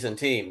 pretty decent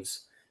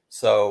teams.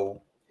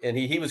 So, and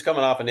he was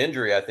coming off an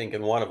injury, I think,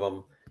 in one of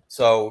them.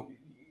 So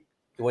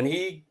when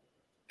he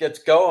gets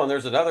going,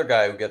 there's another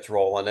guy who gets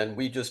rolling, and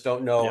we just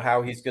don't know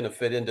how he's going to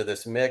fit into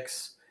this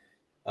mix.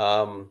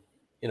 I'm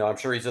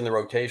sure he's in the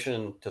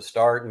rotation to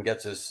start and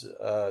gets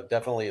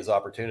definitely his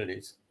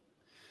opportunities.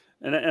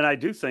 And I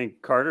do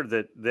think, Carter,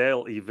 that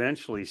they'll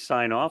eventually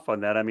sign off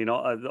on that. I mean,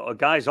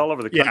 guys all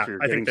over the country are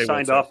getting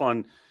signed off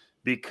on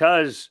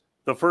because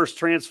the first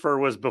transfer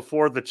was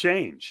before the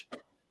change.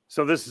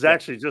 So this is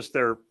actually just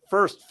their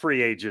first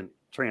free agent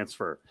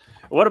transfer.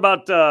 What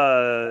about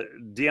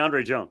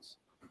DeAndre Jones?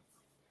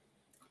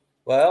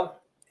 Well,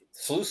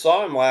 SLU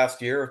saw him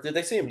last year. Did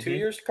they see him 2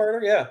 years,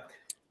 Carter? Yeah.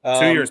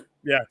 2 years.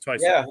 Yeah,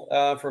 twice.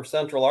 Yeah, from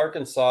Central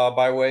Arkansas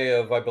by way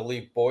of, I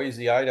believe,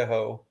 Boise,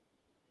 Idaho.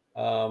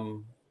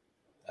 And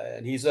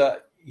he's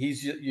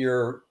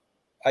your,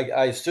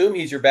 I assume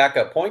he's your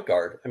backup point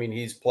guard. I mean,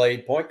 he's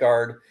played point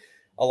guard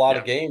a lot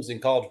of games in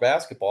college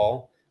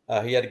basketball.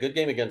 He had a good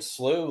game against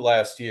SLU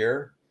last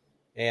year,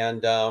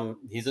 and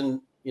he's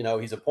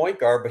a point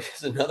guard, but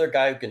he's another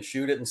guy who can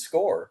shoot it and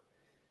score.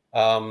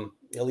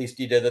 At least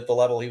he did at the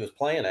level he was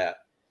playing at.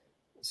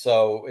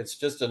 So it's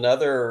just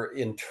another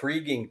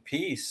intriguing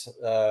piece.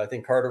 I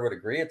think Carter would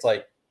agree. It's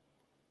like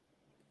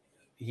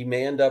he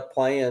may end up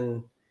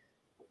playing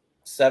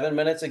 7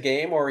 minutes a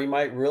game, or he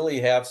might really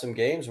have some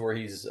games where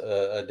he's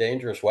a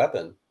dangerous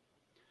weapon.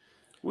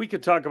 We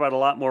could talk about a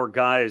lot more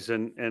guys,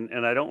 and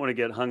I don't want to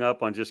get hung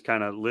up on just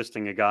kind of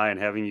listing a guy and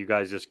having you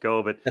guys just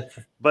go,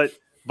 but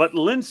But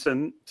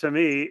Linson, to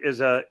me,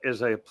 is a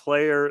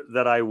player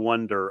that I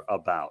wonder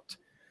about.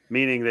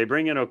 Meaning they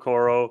bring in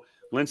Okoro.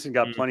 Linson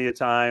got plenty of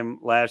time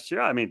last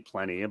year. I mean,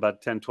 plenty,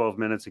 about 10, 12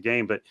 minutes a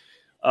game.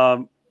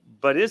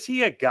 But is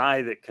he a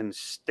guy that can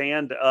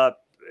stand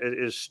up,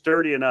 is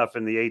sturdy enough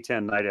in the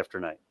A10 night after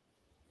night?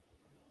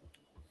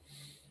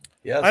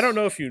 Yes. I don't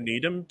know if you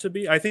need him to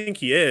be. I think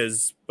he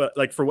is, but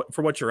like for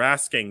what you're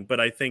asking. But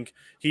I think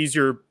he's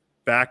your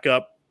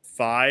backup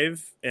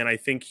 5, and I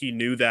think he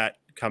knew that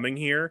coming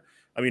here.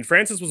 I mean,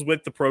 Francis was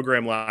with the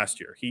program last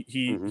year.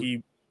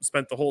 He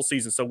spent the whole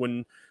season. So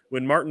when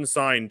Martin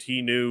signed,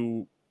 he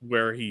knew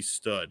where he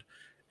stood.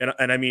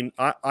 And I mean,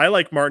 I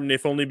like Martin,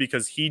 if only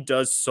because he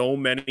does so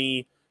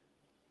many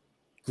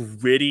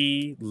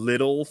gritty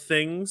little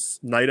things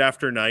night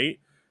after night,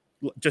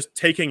 just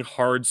taking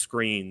hard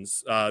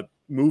screens,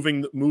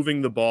 moving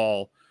the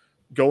ball,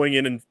 going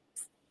in, and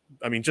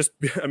I mean,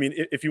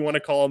 if you want to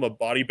call him a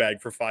body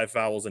bag for 5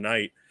 fouls a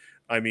night,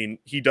 I mean,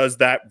 he does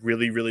that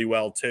really, really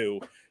well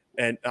too.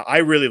 And I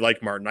really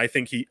like Martin. I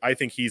think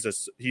he's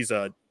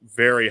a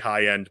very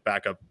high end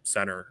backup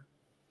center.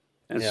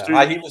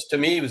 Yeah, he was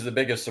the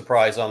biggest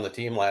surprise on the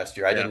team last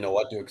year. I didn't know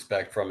what to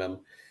expect from him,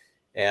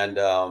 and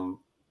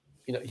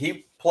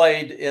he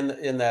played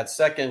in that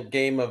second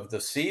game of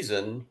the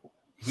season.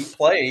 He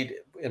played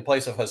in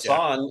place of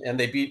Hassan, and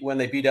they beat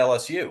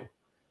LSU.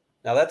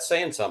 Now that's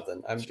saying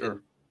something.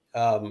 Sure.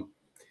 And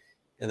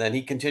then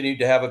he continued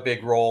to have a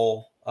big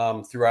role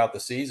throughout the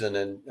season,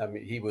 and I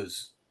mean he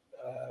was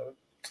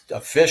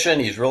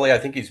efficient. I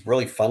think he's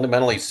really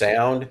fundamentally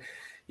sound.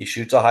 He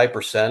shoots a high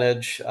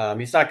percentage.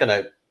 He's not going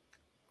to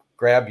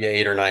grab you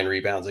 8 or 9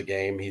 rebounds a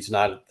game. He's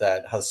not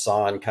that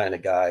Hassan kind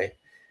of guy,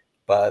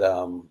 but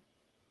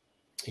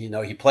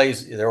he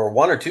plays. There were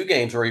 1 or 2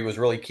 games where he was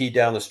really key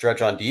down the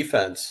stretch on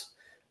defense.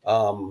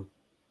 I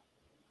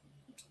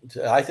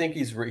think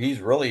he's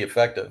really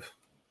effective.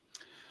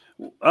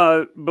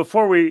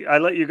 Before I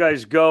let you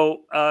guys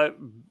go, I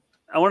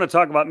want to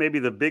talk about maybe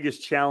the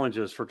biggest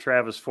challenges for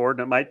Travis Ford,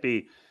 and it might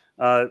be,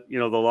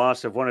 the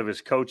loss of one of his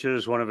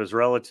coaches, one of his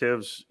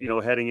relatives,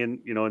 heading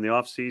in, in the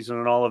off season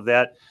and all of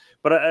that.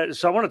 But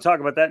so I want to talk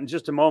about that in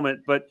just a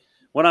moment. But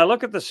when I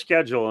look at the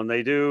schedule, and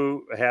they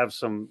do have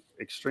some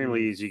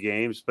extremely easy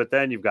games, but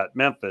then you've got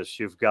Memphis,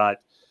 you've got,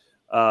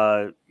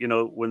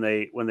 when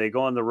they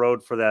go on the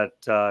road for that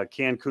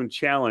Cancun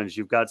Challenge,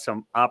 you've got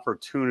some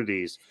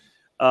opportunities.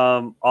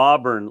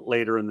 Auburn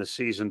later in the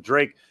season.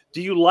 Drake,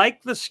 do you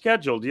like the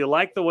schedule? Do you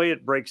like the way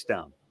it breaks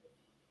down?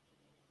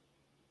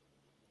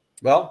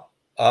 Well,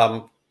 I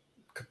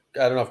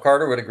don't know if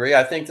Carter would agree.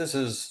 I think this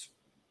is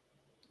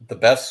the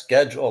best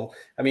schedule.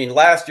 I mean,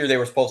 last year they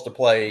were supposed to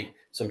play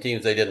some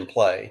teams they didn't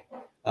play,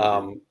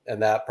 and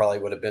that probably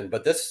would have been.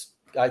 But this,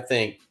 I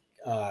think,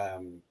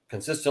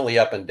 consistently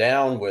up and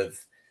down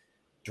with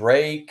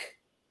Drake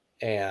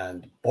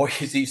and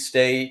Boise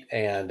State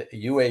and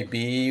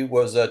UAB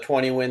was a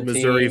 20-win team.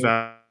 Missouri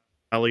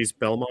Valley's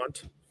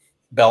Belmont.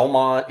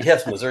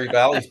 Yes, Missouri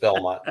Valley's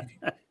Belmont.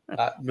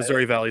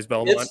 Missouri Valley's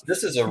Belmont. I think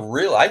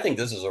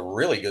this is a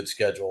really good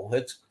schedule.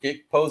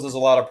 It poses a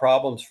lot of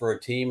problems for a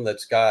team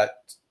that's got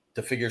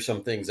to figure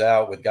some things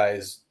out with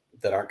guys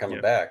that aren't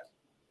coming back.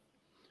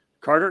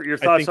 Carter, your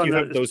thoughts on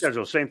the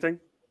schedule? Same thing.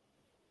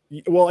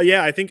 Well,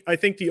 yeah, I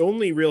think the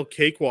only real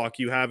cakewalk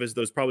you have is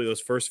those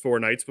first 4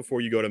 nights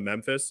before you go to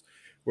Memphis,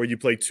 where you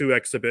play 2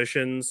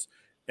 exhibitions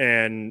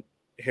and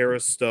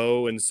Harris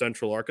Stowe and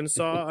Central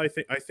Arkansas. I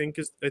think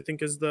is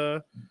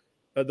the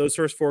those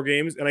first 4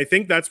 games, and I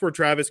think that's where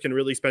Travis can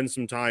really spend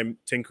some time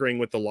tinkering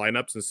with the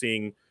lineups and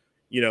seeing,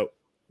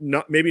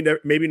 not maybe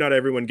not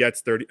everyone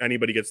gets 30.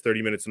 Anybody gets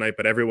 30 minutes a night,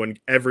 but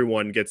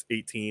everyone gets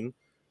 18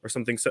 or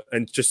something,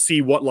 and just see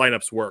what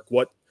lineups work.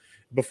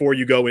 Before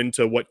you go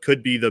into what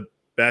could be the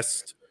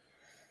best,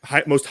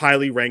 most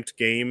highly ranked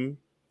game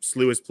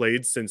SLU has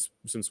played since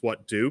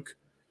Duke,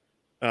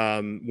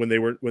 when they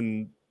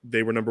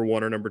were number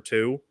 1 or number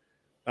 2.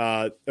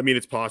 I mean,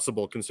 it's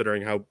possible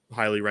considering how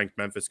highly ranked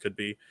Memphis could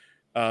be.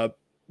 I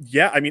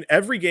mean,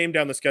 every game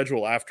down the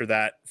schedule after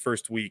that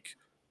first week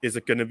is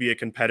going to be a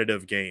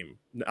competitive game.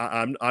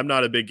 I'm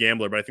not a big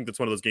gambler, but I think that's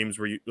one of those games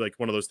where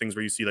one of those things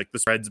where you see like the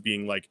spreads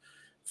being like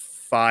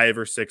 5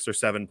 or 6 or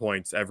 7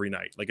 points every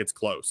night. Like it's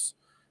close.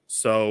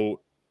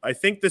 So I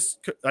think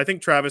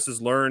Travis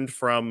has learned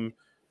from,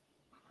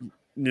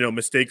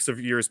 mistakes of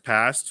years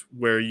past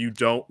where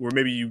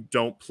maybe you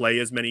don't play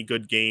as many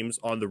good games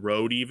on the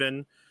road,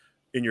 even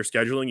in your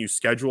scheduling. You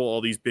schedule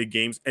all these big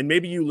games and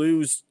maybe you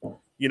lose,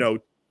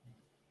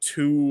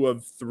 2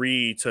 of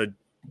 3 to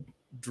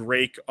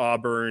Drake,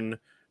 Auburn,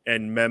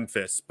 and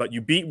Memphis, but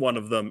you beat one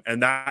of them,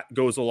 and that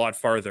goes a lot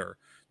farther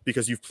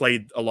because you've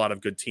played a lot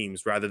of good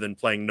teams rather than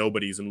playing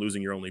nobodies and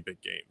losing your only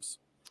big games.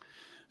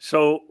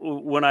 So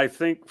when I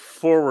think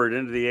forward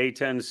into the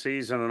A10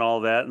 season and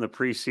all that, and the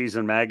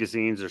preseason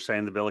magazines are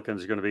saying the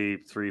Billikens are going to be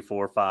 3,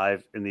 4,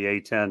 5 in the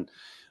A10,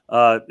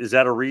 is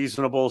that a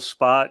reasonable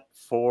spot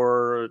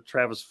for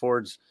Travis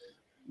Ford's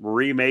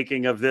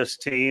remaking of this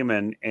team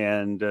and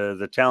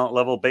the talent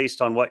level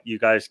based on what you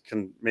guys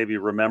can maybe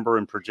remember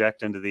and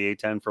project into the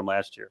A10 from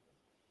last year?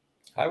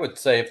 I would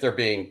say if they're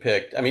being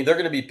picked, I mean, they're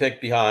going to be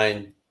picked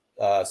behind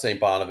St.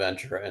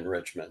 Bonaventure and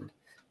Richmond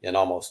in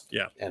almost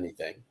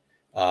anything.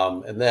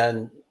 And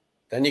then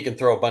you can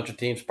throw a bunch of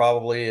teams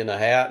probably in a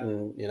hat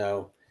and,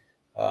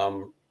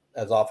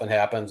 as often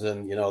happens,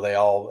 and, they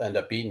all end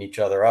up beating each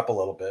other up a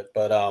little bit.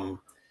 But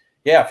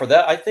for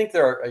that, I think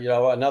there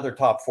are, another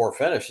top 4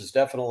 finish is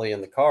definitely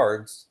in the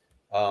cards.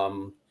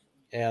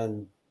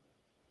 And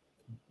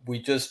we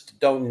just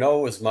don't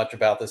know as much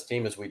about this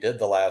team as we did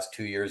the last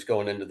 2 years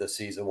going into the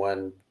season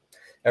when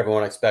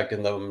everyone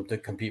expected them to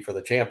compete for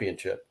the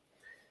championship.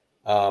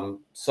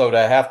 So to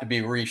have to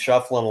be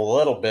reshuffling a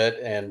little bit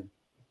and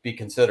be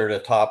considered a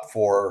top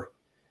 4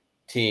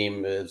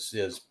 team is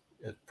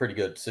a pretty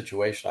good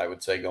situation, I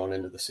would say, going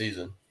into the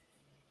season.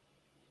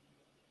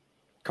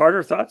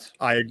 Carter, thoughts?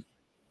 I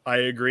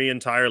agree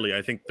entirely.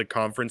 I think the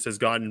conference has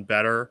gotten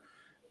better.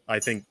 I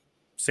think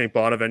St.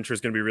 Bonaventure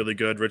is going to be really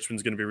good.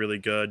 Richmond's going to be really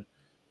good.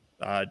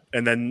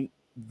 And then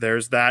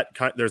there's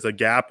a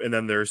gap, and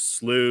then there's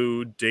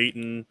SLU,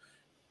 Dayton,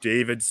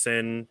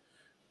 Davidson,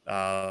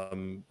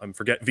 I'm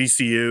forget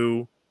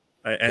VCU,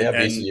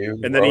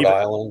 VCU, and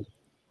then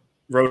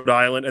Rhode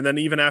Island, and then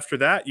even after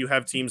that, you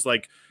have teams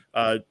like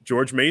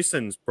George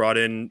Mason's brought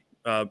in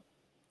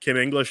Kim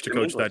English to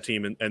coach that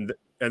team, and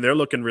they're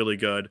looking really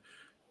good.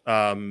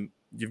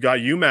 You've got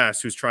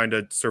UMass, who's trying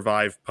to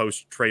survive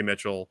post Trey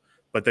Mitchell,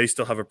 but they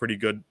still have a pretty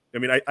good. I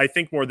mean, I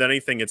think more than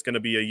anything, it's going to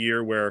be a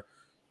year where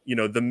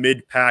the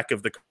mid pack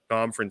of the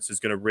conference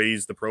is going to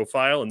raise the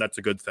profile, and that's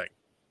a good thing.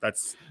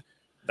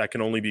 That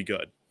can only be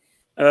good.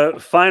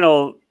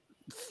 Final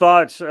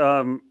thoughts.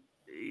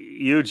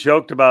 You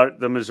joked about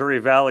the Missouri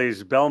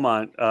Valley's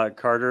Belmont,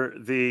 Carter.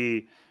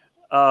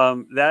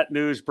 That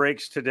news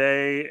breaks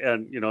today,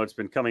 and it's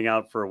been coming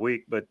out for a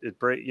week, but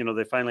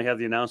they finally have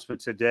the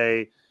announcement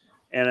today,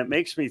 and it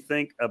makes me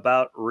think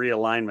about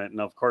realignment.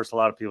 And of course, a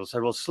lot of people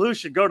said, "Well, SLU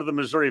should go to the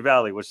Missouri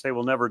Valley," which they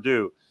will never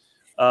do.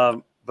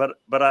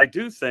 But I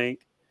do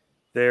think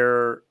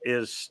there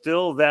is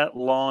still that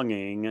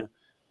longing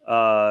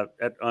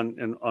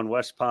on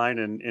West Pine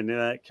and in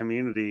that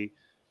community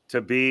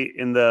to be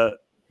in the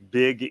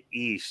Big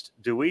East.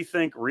 Do we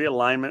think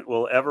realignment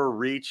will ever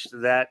reach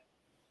that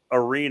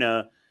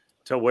arena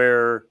to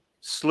where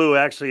SLU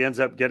actually ends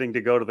up getting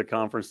to go to the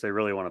conference they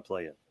really want to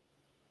play in?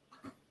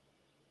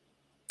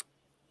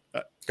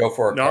 Go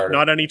for it, Carter.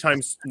 Not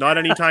anytime soon. Not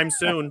anytime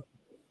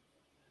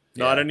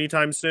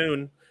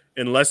soon.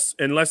 Unless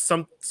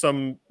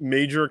some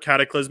major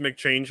cataclysmic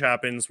change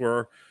happens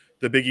where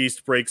the Big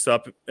East breaks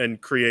up and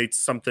creates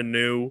something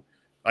new.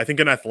 I think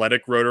an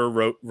athletic writer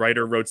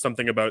wrote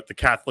something about the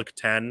Catholic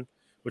 10,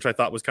 which I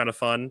thought was kind of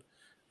fun.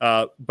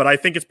 But I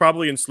think it's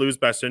probably in SLU's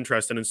best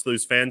interest and in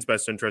SLU's fans'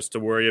 best interest to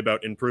worry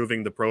about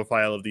improving the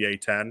profile of the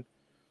A10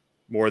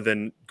 more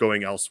than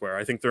going elsewhere.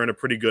 I think they're in a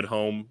pretty good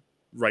home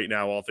right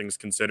now, all things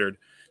considered.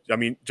 I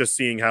mean, just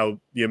seeing how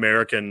the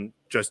American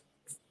just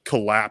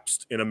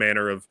collapsed in a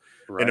manner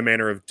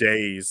of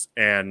days,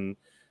 and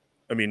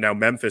I mean now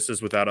Memphis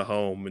is without a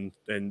home,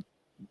 and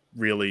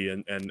really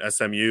and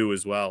SMU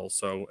as well.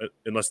 So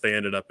unless they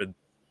ended up in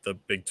the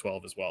Big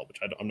 12 as well, which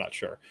I'm not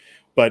sure.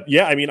 But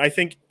yeah, I mean, I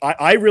think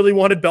I really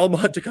wanted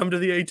Belmont to come to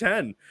the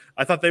A10.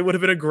 I thought they would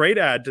have been a great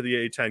add to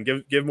the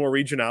A10. Give more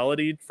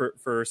regionality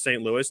for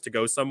St. Louis to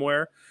go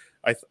somewhere.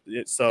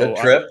 Good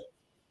trip.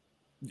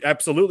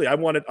 Absolutely, I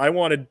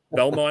wanted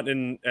Belmont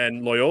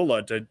and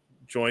Loyola to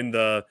join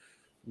the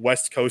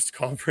West Coast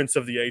Conference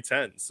of the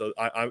A10. So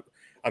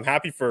I'm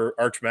happy for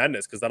Arch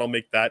Madness because that'll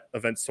make that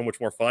event so much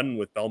more fun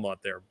with Belmont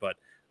there. But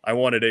I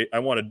wanted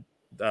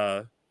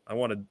the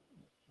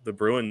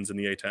Bruins in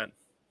the A10.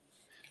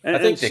 I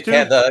think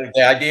the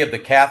idea of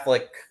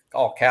the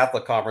all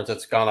Catholic conference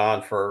that's gone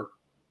on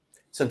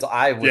since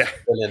I was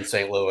been in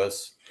St.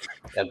 Louis,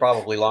 and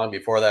probably long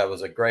before that,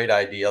 was a great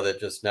idea that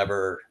just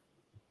never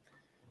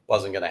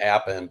wasn't going to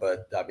happen.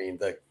 But I mean,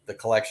 the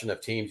collection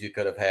of teams you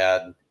could have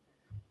had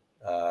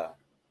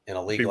in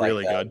a league like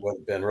really that would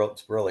have been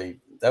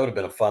that would have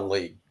been a fun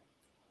league.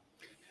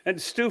 And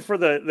Stu, for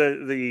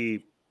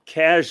the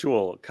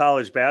casual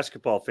college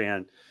basketball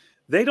fan,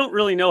 they don't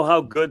really know how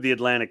good the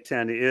Atlantic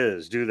 10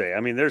 is, do they? I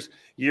mean, there's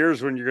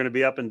years when you're going to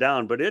be up and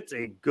down, but it's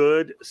a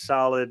good,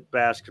 solid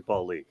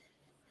basketball league.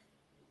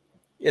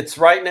 It's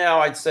right now,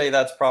 I'd say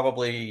that's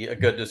probably a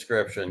good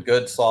description.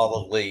 Good,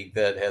 solid league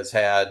that has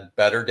had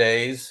better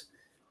days.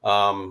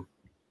 And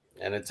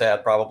it's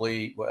had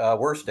probably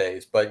worse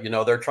days, but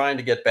they're trying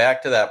to get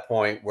back to that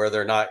point where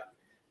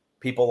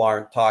people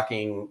aren't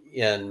talking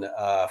in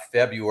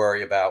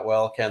February about,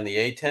 well, can the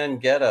A10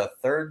 get a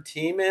third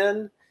team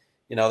in?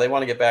 They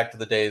want to get back to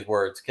the days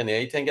where it's, can the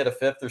A10 get a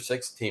fifth or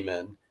sixth team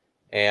in?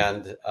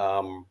 And,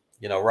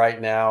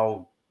 right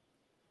now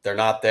they're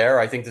not there.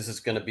 I think this is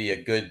going to be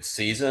a good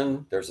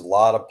season. There's a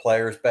lot of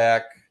players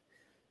back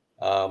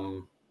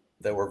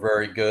that were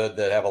very good,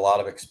 that have a lot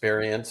of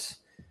experience.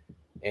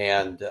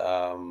 And,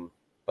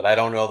 but I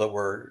don't know that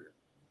we're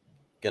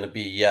going to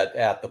be yet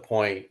at the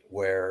point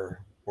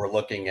where we're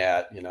looking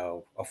at,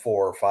 a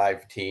 4 or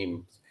 5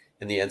 team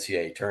in the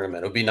NCAA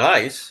tournament. It would be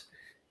nice.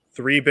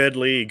 3-bid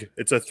league.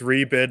 It's a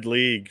 3-bid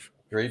league.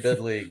 3-bid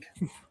league.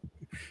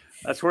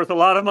 That's worth a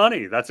lot of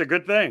money. That's a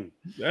good thing.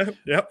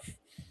 Yep.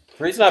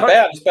 3's not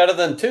bad. It's better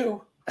than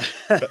 2.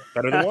 Better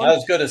than 1. Not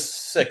as good as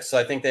 6.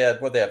 I think they have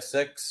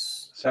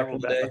 6 Several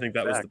back in the day. I think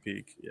that was the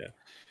peak. Yeah.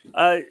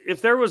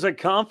 If there was a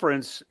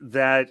conference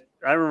that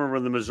I remember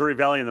when the Missouri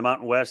Valley and the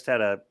Mountain West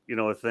had a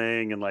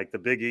thing, and like the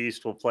Big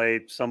East will play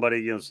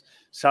somebody,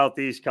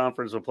 Southeast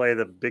Conference will play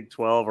the Big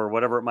 12 or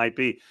whatever it might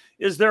be.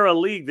 Is there a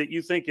league that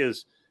you think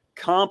is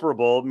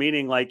comparable,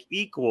 meaning like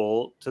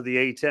equal to the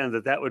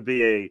A10, that would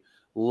be a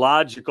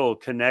logical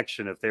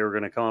connection if they were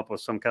going to come up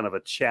with some kind of a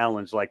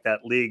challenge like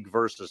that, league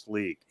versus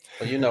league?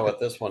 Well, you know what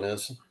this one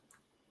is.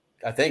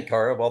 I think,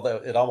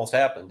 Carter, it almost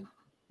happened.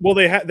 Well,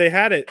 they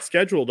had it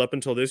scheduled up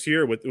until this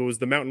year. It was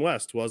the Mountain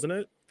West, wasn't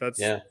it?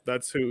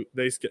 That's who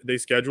they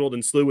scheduled,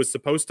 and SLU was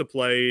supposed to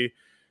play.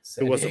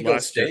 San Diego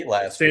State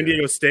last San year.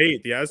 Diego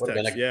State, the Aztecs.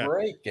 Would have been a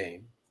great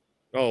game.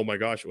 Oh my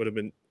gosh, it would have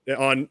been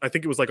on. I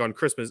think it was like on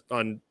Christmas,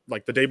 on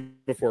like the day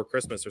before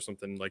Christmas or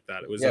something like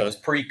that. It was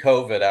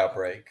pre-COVID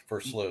outbreak for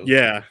SLU.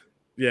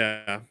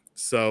 Yeah.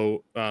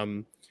 So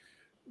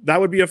that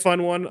would be a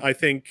fun one, I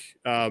think.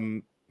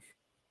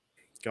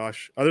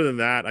 Gosh, other than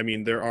that, I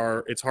mean,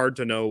 it's hard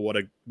to know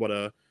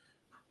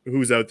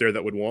who's out there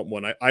that would want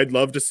one. I'd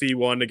love to see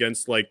one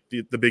against like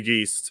the Big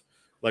East.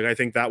 Like, I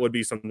think that would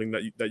be something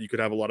that you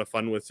could have a lot of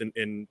fun with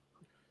in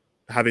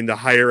having the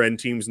higher end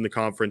teams in the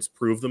conference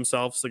prove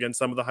themselves against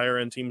some of the higher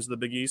end teams of the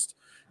Big East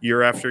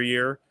year after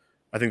year.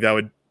 I think that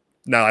would.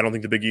 Now, I don't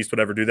think the Big East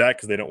would ever do that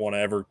because they don't want to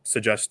ever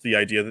suggest the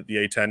idea that the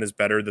A10 is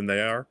better than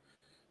they are.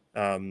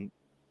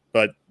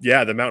 But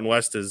yeah, the Mountain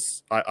West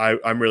is.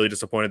 I'm really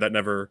disappointed that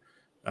never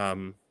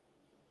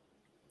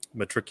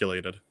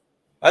matriculated.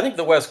 I think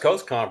the West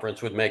Coast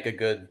Conference would make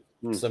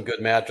some good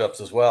matchups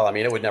as well. I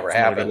mean, it would never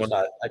happen,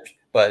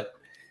 but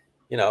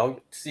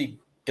see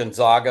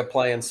Gonzaga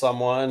playing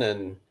someone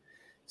and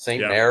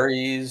St.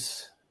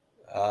 Mary's,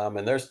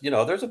 and there's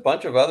a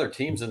bunch of other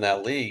teams in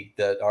that league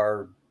that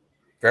are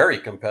very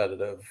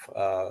competitive.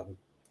 Of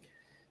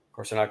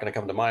course, they're not going to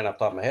come to mind off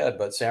the top of my head,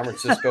 but San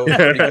Francisco is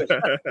pretty good.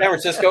 San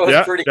Francisco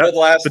was pretty good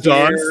last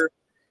year.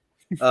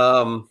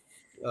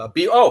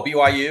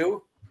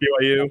 BYU.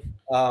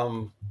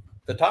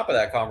 The top of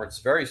that conference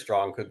is very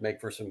strong, could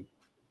make for some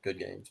good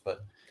games.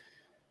 But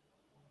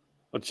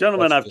well,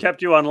 gentlemen, I've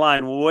kept you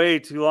online way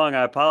too long.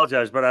 I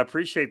apologize, but I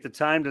appreciate the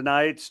time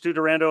tonight. Stu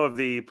Durando of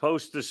the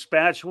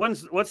Post-Dispatch.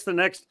 What's the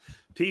next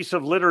piece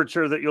of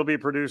literature that you'll be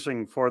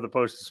producing for the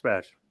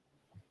Post-Dispatch?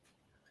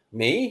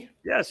 Me?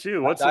 Yes,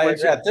 you.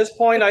 At this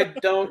point, I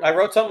don't. I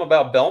wrote something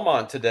about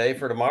Belmont today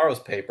for tomorrow's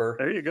paper.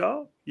 There you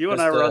go. You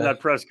and I were on that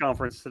press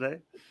conference today.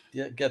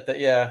 Get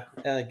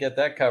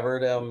that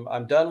covered.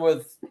 I'm done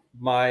with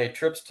my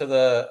trips to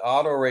the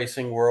auto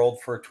racing world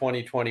for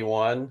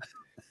 2021,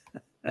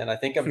 and I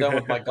think I'm done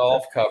with my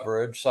golf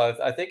coverage. So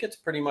I think it's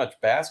pretty much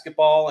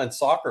basketball and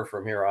soccer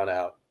from here on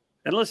out.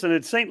 And listen,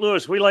 in St.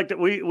 Louis, we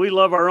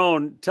love our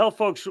own. Tell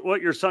folks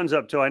what your son's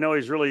up to. I know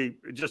he's really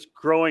just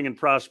growing and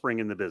prospering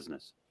in the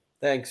business.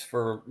 Thanks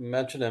for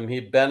mentioning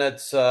him.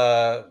 Bennett's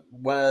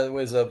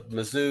was a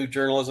Mizzou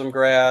journalism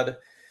grad.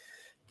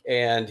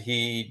 And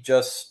he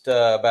just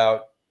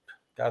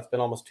it's been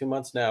almost 2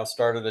 months now,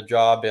 started a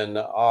job in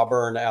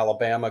Auburn,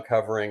 Alabama,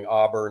 covering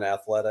Auburn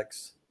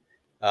athletics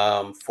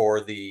for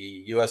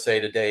the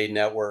USA Today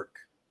network.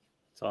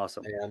 It's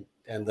awesome.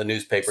 And the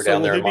newspaper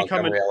down there in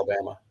Montgomery,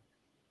 Alabama.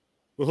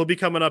 Will he be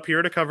coming up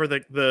here to cover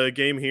the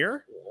game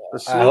here? The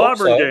SLU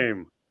Auburn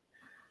game.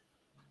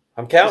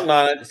 I'm counting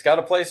on it. It's got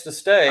a place to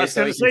stay. I was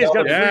going to say, he's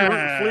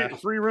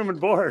got free room and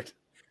board.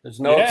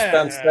 There's no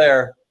expense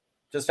there.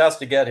 Just has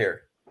to get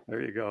here. There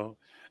you go.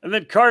 And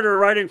then Carter,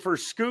 writing for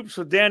Scoops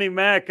with Danny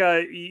Mac.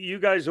 You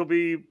guys will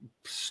be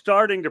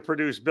starting to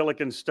produce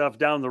Billikens stuff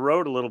down the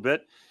road a little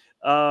bit.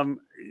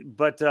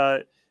 But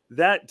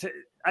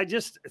I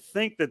just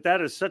think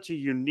that is such a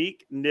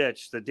unique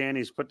niche that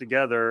Danny's put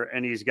together.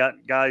 And he's got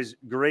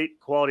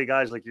great quality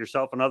guys like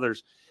yourself and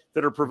others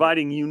that are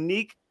providing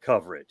unique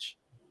coverage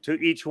to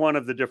each one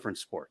of the different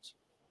sports.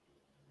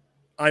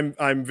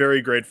 I'm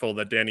very grateful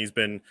that Danny's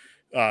been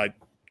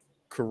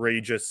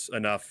courageous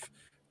enough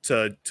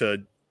to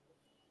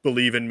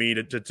believe in me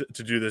to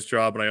do this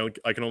job, and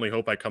I can only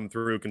hope I come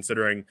through,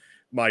 considering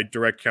my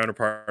direct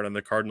counterpart on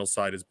the Cardinals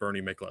side is Bernie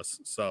Miklas.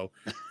 So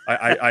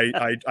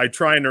I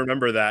try and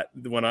remember that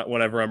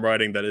whenever I'm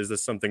writing, that is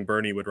this something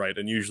Bernie would write,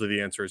 and usually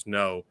the answer is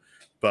no,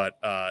 but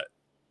I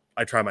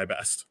try my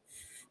best.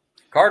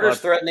 Carter's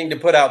threatening to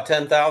put out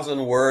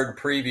 10,000 word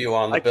preview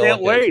on the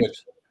Billikens,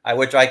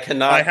 which I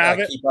cannot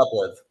keep up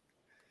with.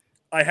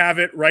 I have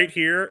it right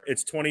here.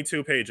 It's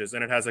 22 pages,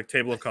 and it has a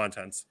table of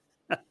contents.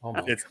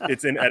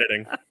 It's in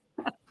editing.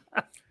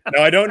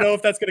 Now, I don't know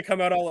if that's going to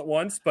come out all at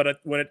once, but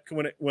when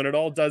it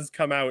all does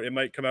come out, it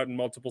might come out in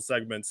multiple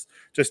segments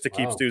just to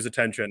keep Stu's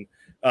attention.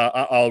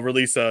 I'll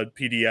release a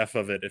PDF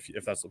of it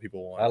if that's what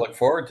people want. I look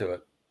forward to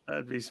it.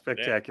 That'd be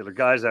spectacular.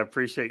 Guys, I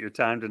appreciate your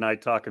time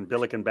tonight talking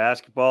Billiken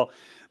basketball.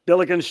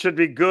 Billikens should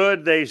be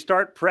good. They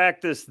start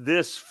practice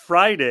this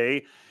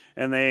Friday.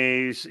 and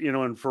they,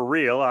 and for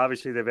real,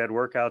 obviously they've had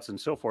workouts and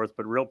so forth,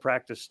 but real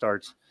practice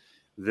starts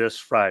this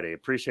Friday.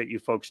 Appreciate you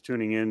folks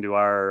tuning in to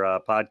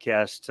our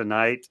podcast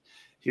tonight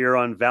here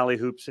on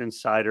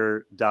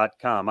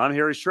valleyhoopsinsider.com. I'm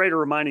Harry Schrader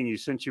reminding you,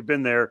 since you've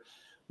been there,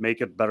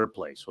 make it a better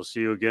place. We'll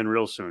see you again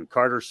real soon.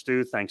 Carter,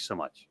 Stu, thanks so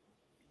much.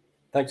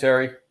 Thanks,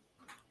 Harry.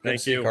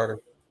 Thank you, Carter.